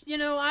 Which, you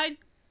know, I... There's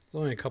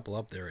only a couple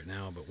up there right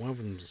now, but one of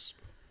them's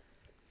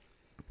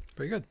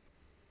pretty good.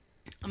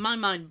 My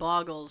mind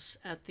boggles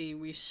at the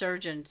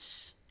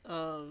resurgence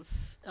of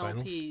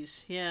Vinyls?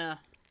 LPs. Yeah.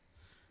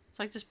 It's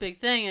like this big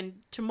thing, and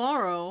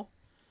tomorrow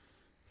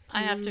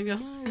I have to go...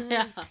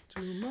 Yeah.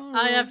 Tomorrow.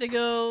 I have to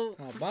go...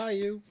 I'll buy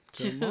you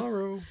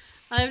tomorrow.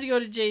 I have to go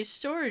to Jay's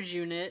storage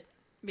unit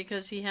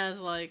because he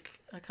has, like,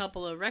 a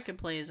couple of record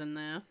players in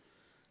there.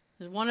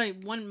 There's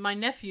one my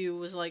nephew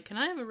was like, "Can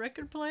I have a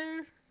record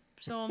player?"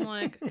 So I'm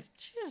like,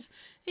 "Jeez."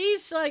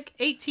 He's, like,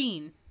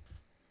 18,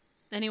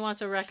 and he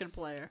wants a record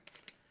player.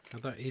 I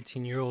thought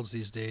 18-year-olds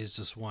these days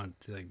just want,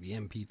 like, the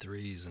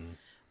MP3s and...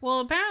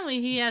 Well,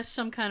 apparently he has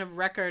some kind of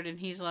record, and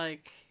he's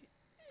like,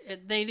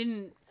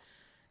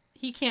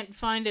 he can't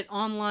find it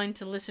online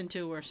to listen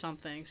to or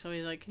something. So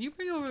he's like, "Can you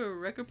bring over a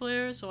record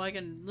player so I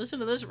can listen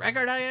to this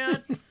record I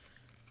had?"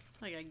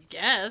 It's like, I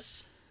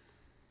guess.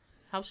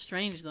 How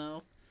strange,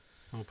 though.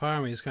 Well, part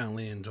of me is kind of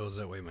leaning towards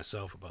that way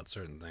myself about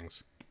certain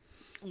things.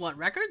 What,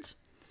 records?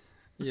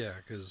 Yeah,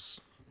 because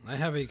I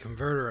have a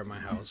converter at my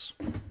house.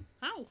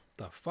 Ow.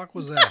 The fuck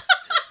was that? Was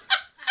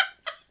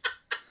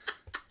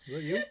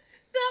that you?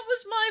 That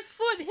was my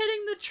foot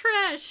hitting the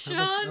trash,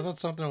 I Sean. thought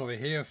something over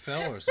here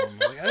fell or something.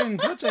 Like, I didn't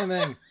touch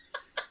anything.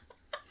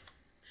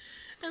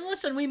 And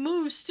listen, we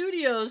moved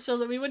studios so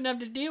that we wouldn't have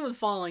to deal with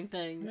falling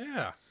things.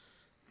 Yeah.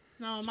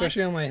 No,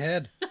 Especially on my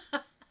head.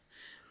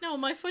 No,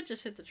 my foot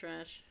just hit the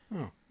trash.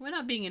 Oh. We're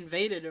not being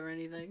invaded or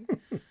anything.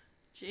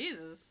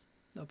 Jesus.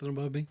 Nothing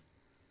above me.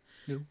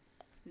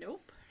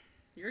 Nope.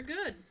 You're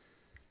good.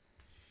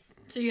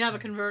 So you have a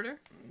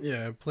converter?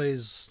 Yeah, it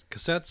plays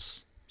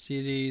cassettes,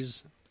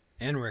 CDs,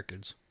 and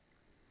records.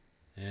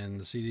 And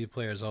the CD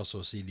player is also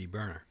a CD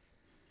burner.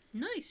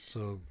 Nice.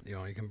 So, you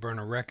know, you can burn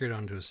a record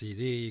onto a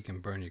CD, you can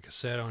burn your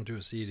cassette onto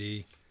a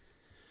CD.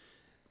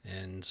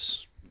 And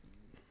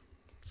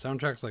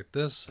soundtracks like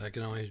this, I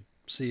can only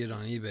see it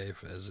on eBay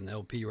as an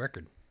LP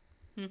record.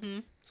 Mm-hmm.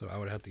 So I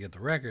would have to get the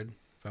record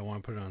if I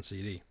want to put it on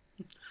CD.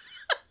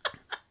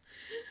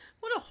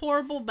 What a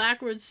horrible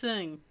backwards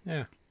thing.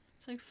 Yeah.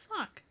 It's like,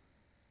 fuck.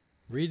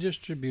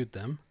 Redistribute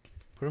them,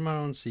 put them out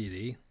on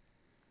CD.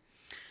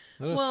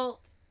 Well,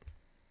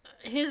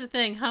 here's the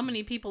thing. How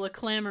many people are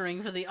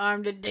clamoring for the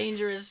Armed and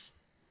Dangerous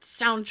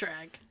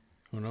soundtrack?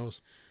 Who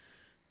knows?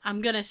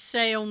 I'm going to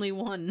say only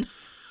one.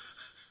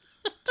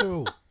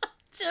 2.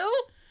 2?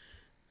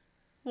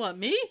 What,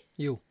 me?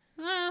 You.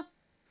 Well,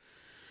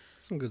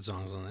 Some good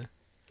songs on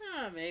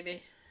there.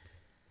 maybe.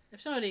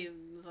 If somebody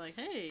was like,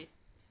 "Hey,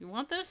 you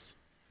want this?"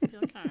 I'd be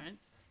like, all right.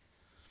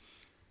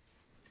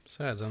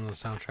 Besides, I'm the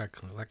soundtrack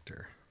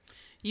collector.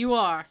 You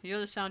are. You're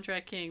the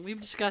soundtrack king. We've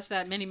discussed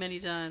that many, many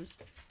times.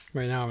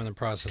 Right now, I'm in the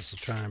process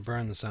of trying to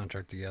burn the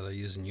soundtrack together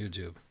using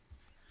YouTube.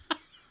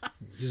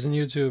 Using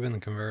YouTube and the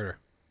converter.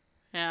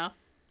 Yeah.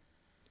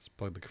 Just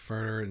plug the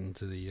converter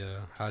into the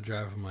hard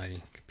drive of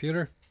my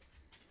computer.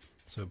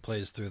 So it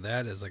plays through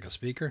that as like a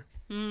speaker.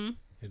 Mm-hmm.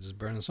 You just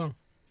burn the song.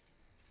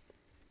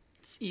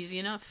 It's easy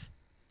enough.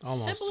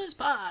 Almost. Simple as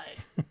pie.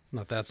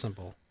 Not that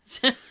simple.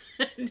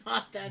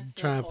 Not that simple.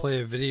 Trying to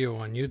play a video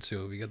on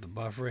YouTube. You got the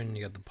buffering,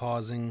 you got the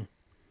pausing.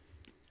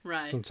 Right.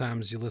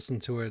 Sometimes you listen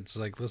to it, it's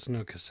like listening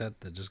to a cassette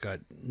that just got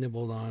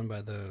nibbled on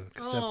by the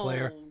cassette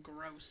player. Oh,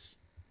 gross.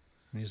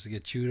 It used to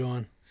get chewed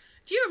on.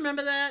 Do you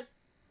remember that?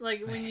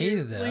 Like when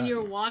hated that. when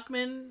your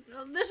Walkman.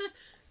 This is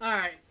all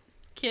right,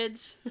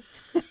 kids.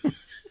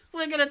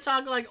 We're gonna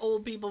talk like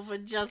old people for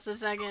just a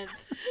second.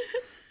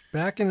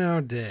 Back in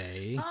our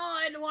day, Oh,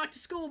 I had to walk to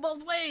school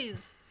both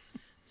ways.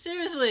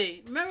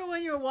 Seriously, remember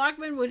when your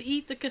Walkman would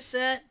eat the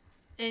cassette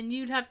and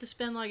you'd have to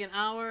spend like an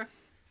hour,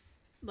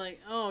 like,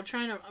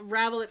 trying to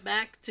ravel it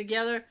back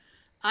together?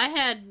 I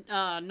had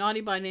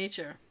Naughty by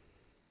Nature.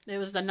 It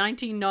was the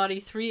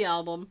 1993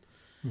 album,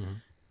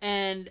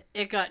 and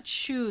it got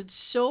chewed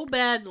so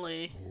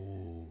badly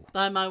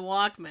by my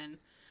Walkman.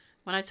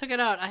 When I took it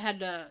out, I had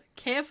to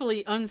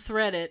carefully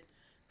unthread it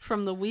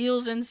from the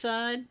wheels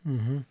inside,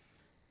 and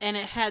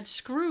it had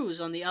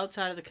screws on the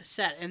outside of the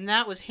cassette, and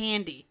that was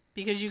handy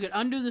because you could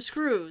undo the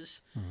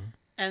screws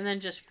and then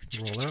just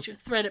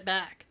thread it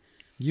back.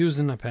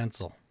 using a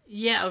pencil.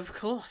 Yeah, of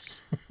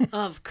course.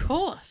 Of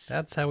course.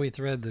 That's how we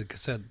thread the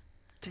cassette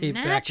tape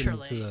Naturally.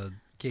 back into the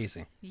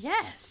casing.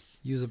 Yes.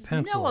 Use a There's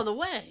pencil. no other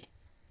way.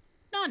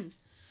 None.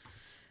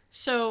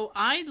 So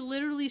I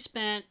literally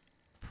spent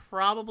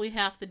probably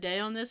half the day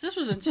on this. This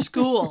was in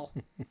school.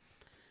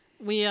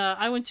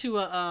 I went to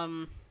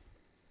a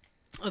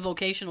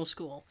vocational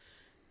school,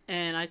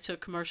 and I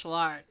took commercial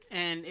art,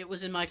 and it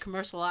was in my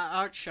commercial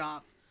art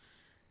shop,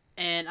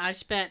 and I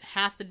spent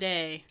half the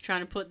day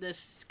trying to put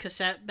this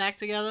cassette back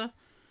together,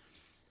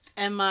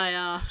 and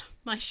my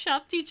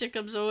shop teacher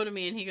comes over to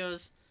me, and he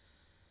goes,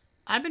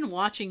 "I've been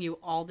watching you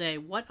all day.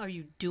 What are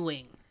you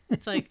doing?"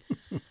 It's like,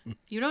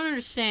 you don't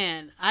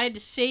understand. I had to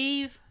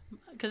save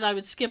because I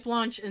would skip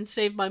lunch and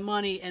save my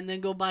money and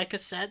then go buy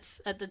cassettes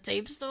at the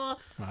tape store.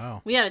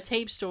 Wow. We had a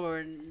tape store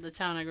in the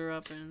town I grew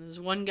up in. There was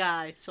one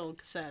guy sold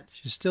cassettes.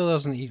 She still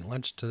doesn't eat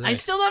lunch today. I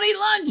still don't eat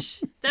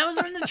lunch. That was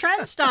when the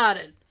trend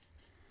started.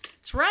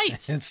 It's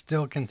right. It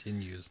still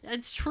continues.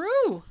 It's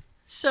true.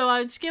 So I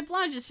would skip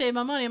lunch and save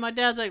my money. And my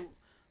dad's like,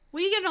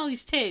 where you getting all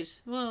these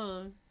tapes?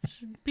 Well,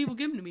 people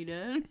give them to me,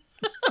 Dad.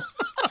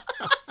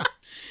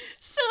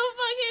 So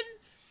fucking...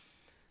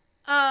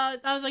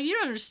 I was like, you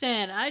don't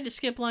understand. I had to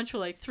skip lunch for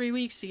like 3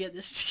 weeks to get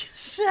this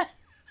cassette.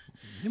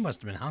 You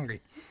must have been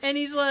hungry. And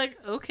he's like,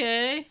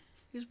 okay.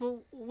 He goes, well,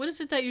 what is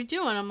it that you're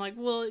doing? I'm like,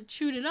 well, it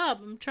chewed it up.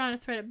 I'm trying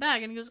to thread it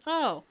back. And he goes,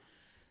 oh.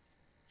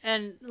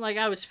 And, like,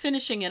 I was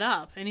finishing it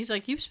up. And he's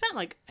like, you've spent,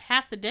 like,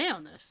 half the day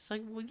on this. It's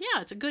like, well,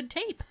 yeah, it's a good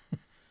tape.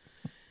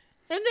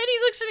 And then he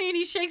looks at me and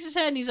he shakes his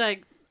head and he's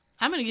like,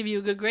 I'm going to give you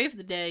a good grade for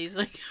the day. He's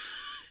like,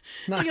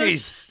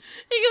 Nice.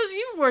 he goes,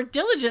 you've worked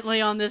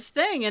diligently on this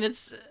thing. And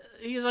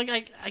he's like,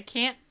 I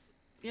can't,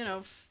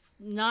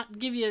 not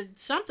give you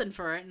something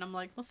for it. And I'm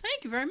like, well,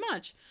 thank you very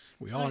much.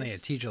 We all need a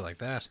teacher like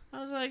that.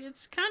 I was like,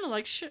 it's kind of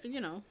like,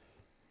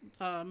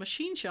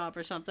 machine shop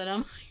or something. I'm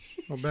like,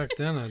 Well, back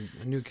then,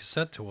 a new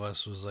cassette to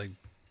us was like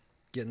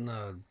getting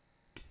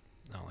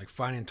like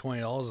finding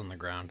 $20 on the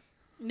ground,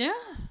 yeah.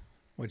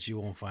 which you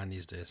won't find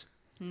these days.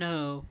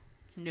 No.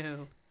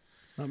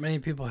 Not many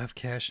people have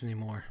cash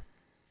anymore.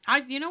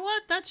 You know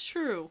what? That's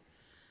true.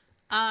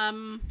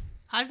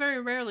 I very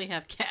rarely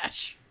have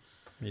cash.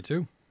 Me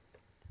too.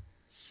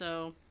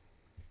 So,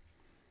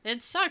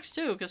 it sucks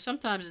too, because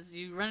sometimes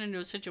you run into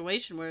a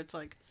situation where it's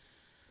like,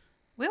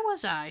 where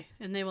was I?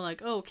 And they were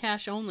like, oh,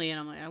 cash only. And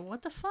I'm like,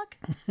 what the fuck?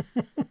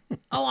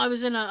 Oh, I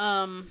was in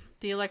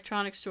the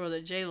electronics store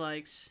that Jay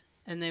likes,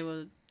 and they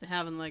were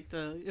having like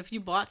if you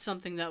bought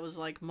something that was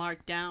like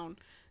marked down,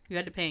 you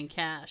had to pay in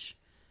cash.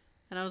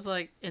 And I was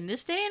like, in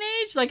this day and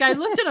age? Like, I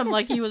looked at him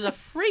like he was a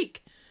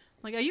freak.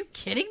 Like, are you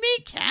kidding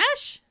me?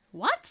 Cash?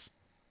 What?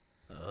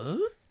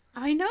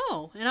 I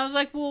know. And I was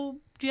like, well,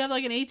 do you have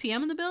like an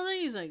ATM in the building?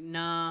 He's like,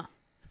 nah.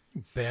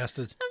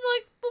 Bastard. I'm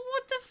like, well,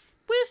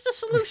 where's the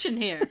solution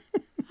here?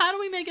 How do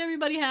we make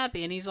everybody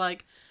happy? And he's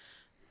like,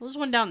 well, there's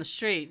one down the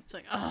street. It's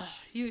like, oh,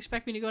 you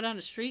expect me to go down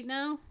the street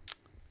now?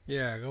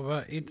 Yeah, go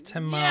about 8 to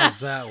 10 miles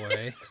that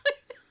way.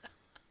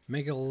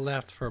 Make a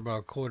left for about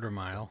a quarter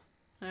mile.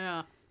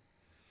 Yeah.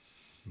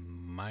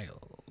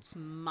 Miles.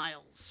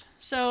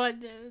 So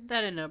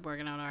that ended up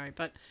working out all right.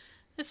 But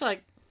it's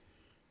like,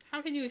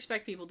 how can you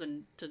expect people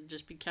to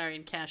just be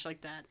carrying cash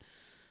like that?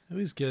 At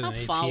least get an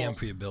ATM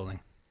for your building.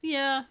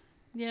 Yeah.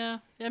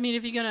 I mean,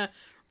 if you're going to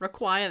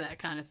require that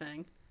kind of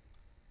thing,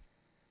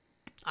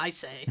 I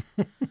say,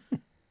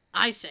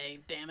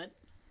 damn it.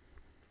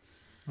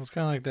 It was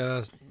kind of like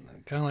that.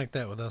 Kind of like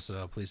that with us at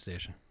our police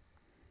station.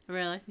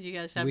 Really? You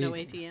guys have no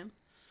ATM?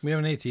 We have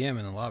an ATM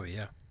in the lobby,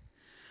 yeah.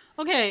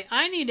 Okay,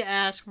 I need to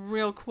ask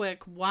real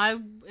quick, why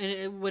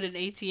would an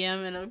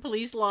ATM in a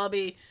police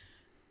lobby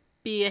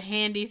be a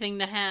handy thing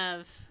to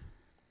have?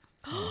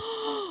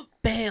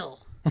 Bail.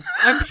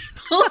 Are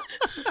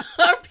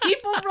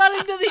people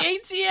running to the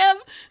ATM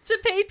to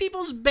pay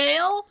people's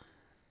bail?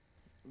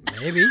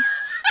 Maybe.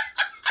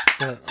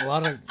 But a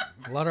lot of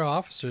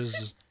officers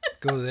just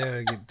go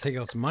there and take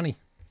out some money.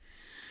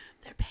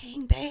 They're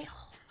paying bail.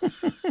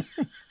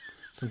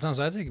 Sometimes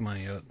I take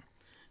money out.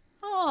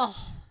 Oh.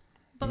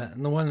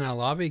 And the one in our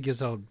lobby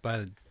gives out by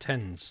the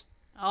tens.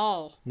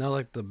 Oh. Not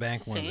like the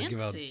bank ones that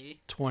give out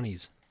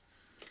 20s.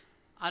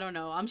 I don't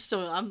know.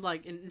 I'm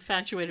like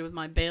infatuated with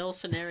my bail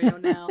scenario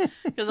now.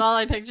 Because all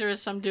I picture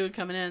is some dude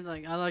coming in. It's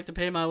like, I'd like to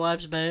pay my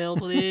wife's bail,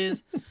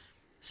 please.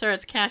 Sir,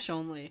 it's cash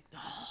only.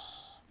 Oh.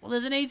 Well,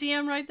 there's an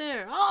ATM right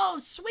there. Oh,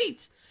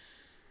 sweet.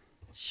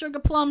 Sugar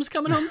Plum's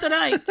coming home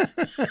tonight.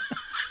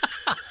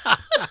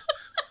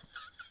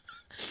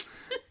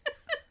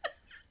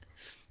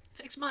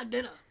 Fix my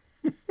dinner.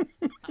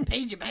 I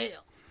paid your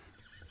bail.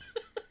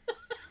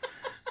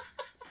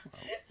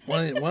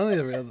 One of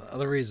the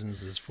other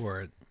reasons is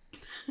for it.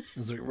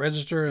 Is a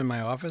register in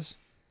my office.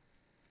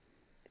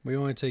 We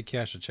only take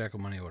cash or check or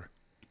money order.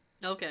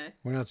 Okay.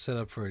 We're not set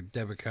up for a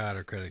debit card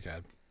or credit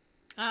card.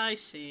 I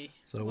see.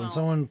 So when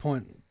someone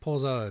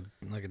pulls out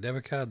a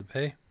debit card to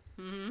pay,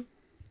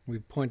 we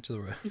point to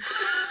the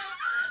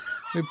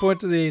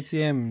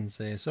ATM and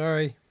say,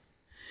 "Sorry,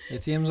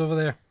 ATM's over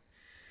there."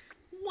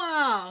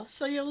 Wow.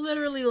 So you're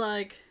literally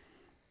like,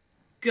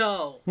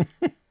 go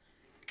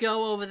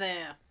over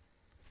there.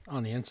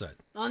 On the inside.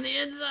 On the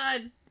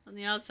inside. On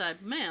the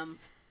outside, ma'am,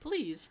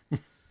 please.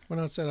 We're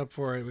not set up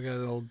for it. We got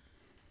kind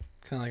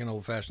of like an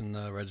old-fashioned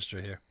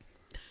register here.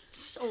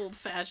 It's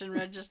old-fashioned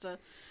register.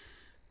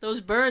 Those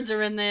birds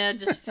are in there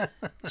just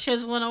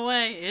chiseling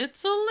away.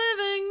 It's a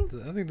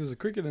living. I think there's a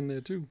cricket in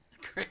there too.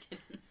 Cricket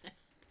in there.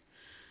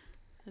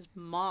 There's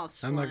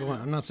moths. I'm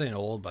not saying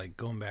old by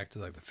going back to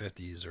like the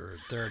 50s or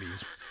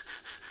 30s.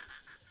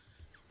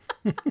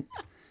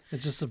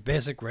 It's just a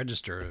basic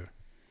register.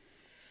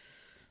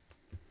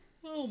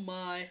 Oh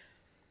my.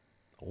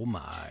 Oh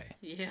my.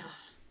 Yeah.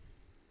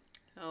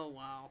 Oh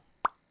wow.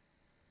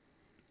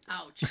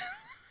 Ouch.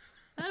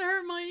 That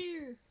hurt my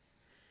ear.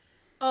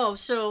 Oh,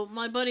 so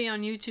my buddy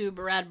on YouTube,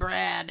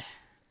 Brad,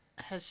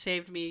 has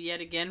saved me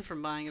yet again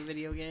from buying a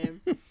video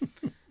game.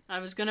 I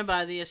was gonna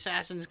buy the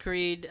Assassin's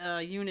Creed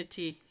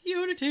Unity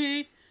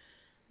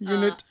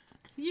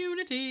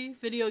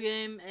video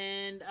game,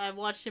 and I've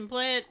watched him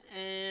play it,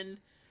 and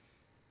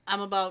I'm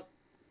about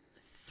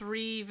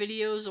 3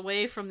 videos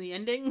away from the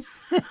ending.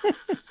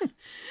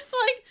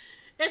 Like,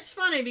 it's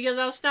funny because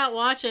I'll start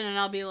watching and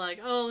I'll be like,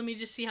 oh, let me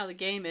just see how the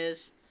game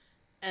is,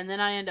 and then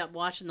I end up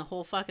watching the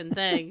whole fucking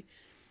thing.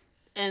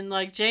 And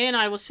like Jay and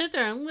I will sit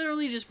there and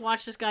literally just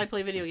watch this guy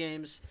play video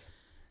games,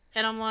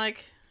 and I'm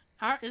like,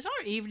 is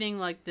our evening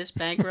like this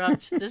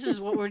bankrupt? This is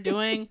what we're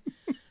doing?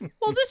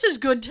 Well, this is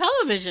good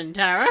television,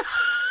 Tara.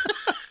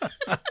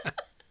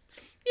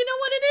 You know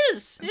what it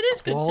is? It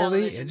is good television.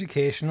 Quality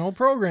educational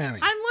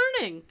programming. I'm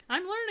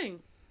learning.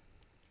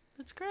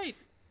 That's great.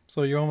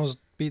 So you almost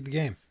beat the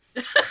game.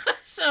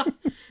 So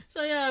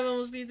yeah, I've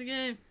almost beat the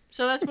game.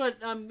 So that's what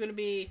I'm gonna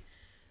be.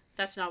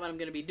 That's not what I'm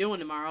gonna be doing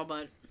tomorrow,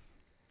 but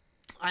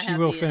She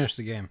will finish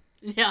the game.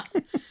 Yeah.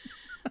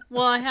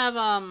 Well, I have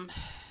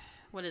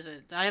what is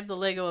it? I have the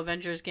Lego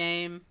Avengers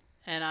game,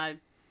 and I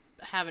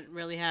haven't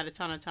really had a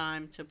ton of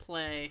time to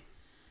play.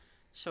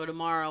 So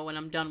tomorrow, when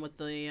I'm done with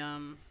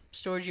the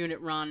storage unit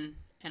run,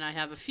 and I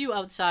have a few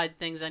outside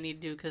things I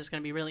need to do because it's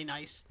going to be really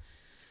nice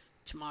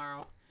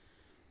tomorrow,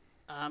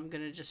 I'm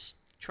going to just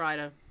try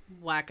to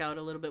whack out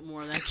a little bit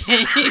more of that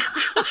game.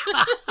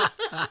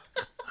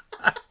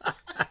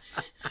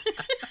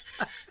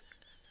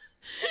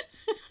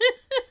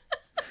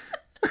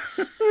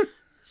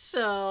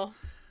 So...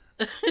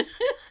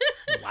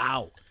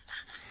 Wow.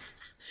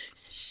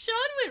 Sean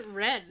went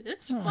red.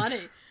 That's funny.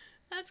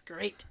 That's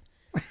great.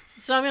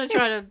 So I'm gonna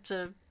try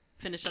to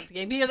finish up the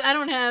game because I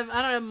don't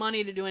have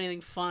money to do anything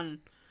fun.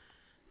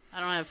 I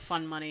don't have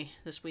fun money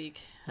this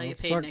week. I get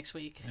paid next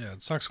week. Yeah,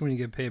 it sucks when you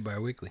get paid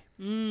bi-weekly.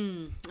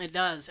 It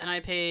does. And I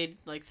paid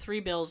like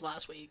 3 bills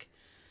last week.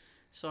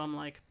 So I'm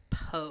like,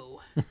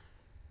 po.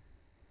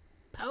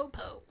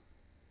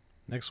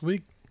 Next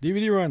week,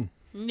 DVD run.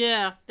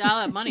 Yeah,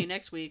 I'll have money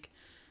next week.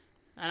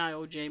 And I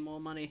owe Jay more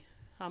money.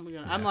 I'm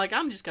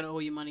just gonna owe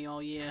you money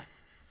all year.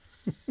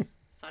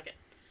 Fuck it.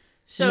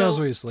 So he knows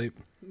where you sleep.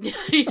 Yeah,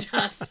 he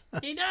does.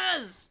 He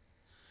does.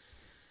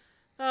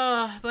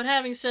 But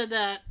having said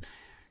that,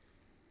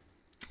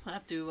 I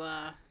have to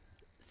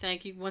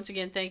thank you once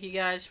again. Thank you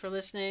guys for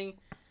listening.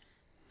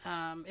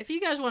 If you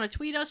guys want to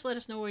tweet us, let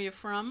us know where you're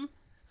from.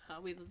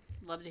 We'd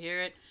love to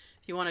hear it.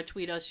 If you want to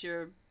tweet us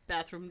your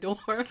bathroom door.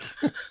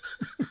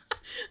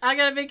 I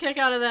got a big kick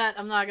out of that.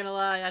 I'm not gonna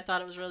lie. I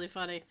thought it was really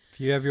funny. If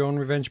you have your own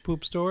revenge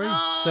poop story,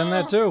 send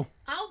that too.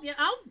 I'll.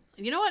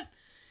 You know what?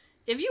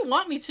 If you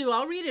want me to,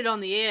 I'll read it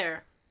on the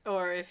air.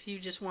 Or if you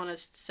just want to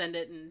send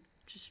it and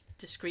just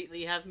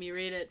discreetly have me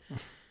read it.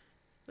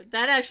 But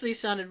that actually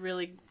sounded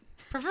really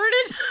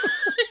perverted.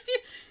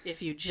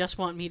 if you just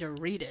want me to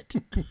read it.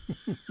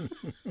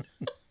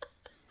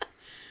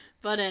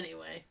 But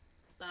anyway,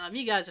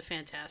 you guys are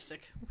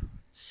fantastic.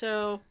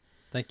 So.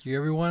 Thank you,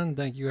 everyone.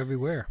 Thank you,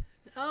 everywhere.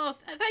 Oh,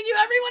 thank you,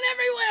 everyone,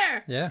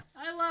 everywhere. Yeah.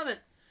 I love it.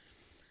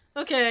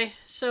 Okay,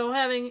 so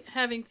having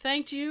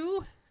thanked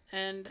you,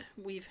 and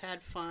we've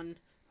had fun.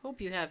 Hope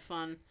you have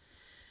fun.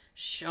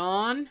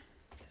 Sean.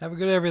 Have a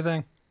good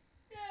everything.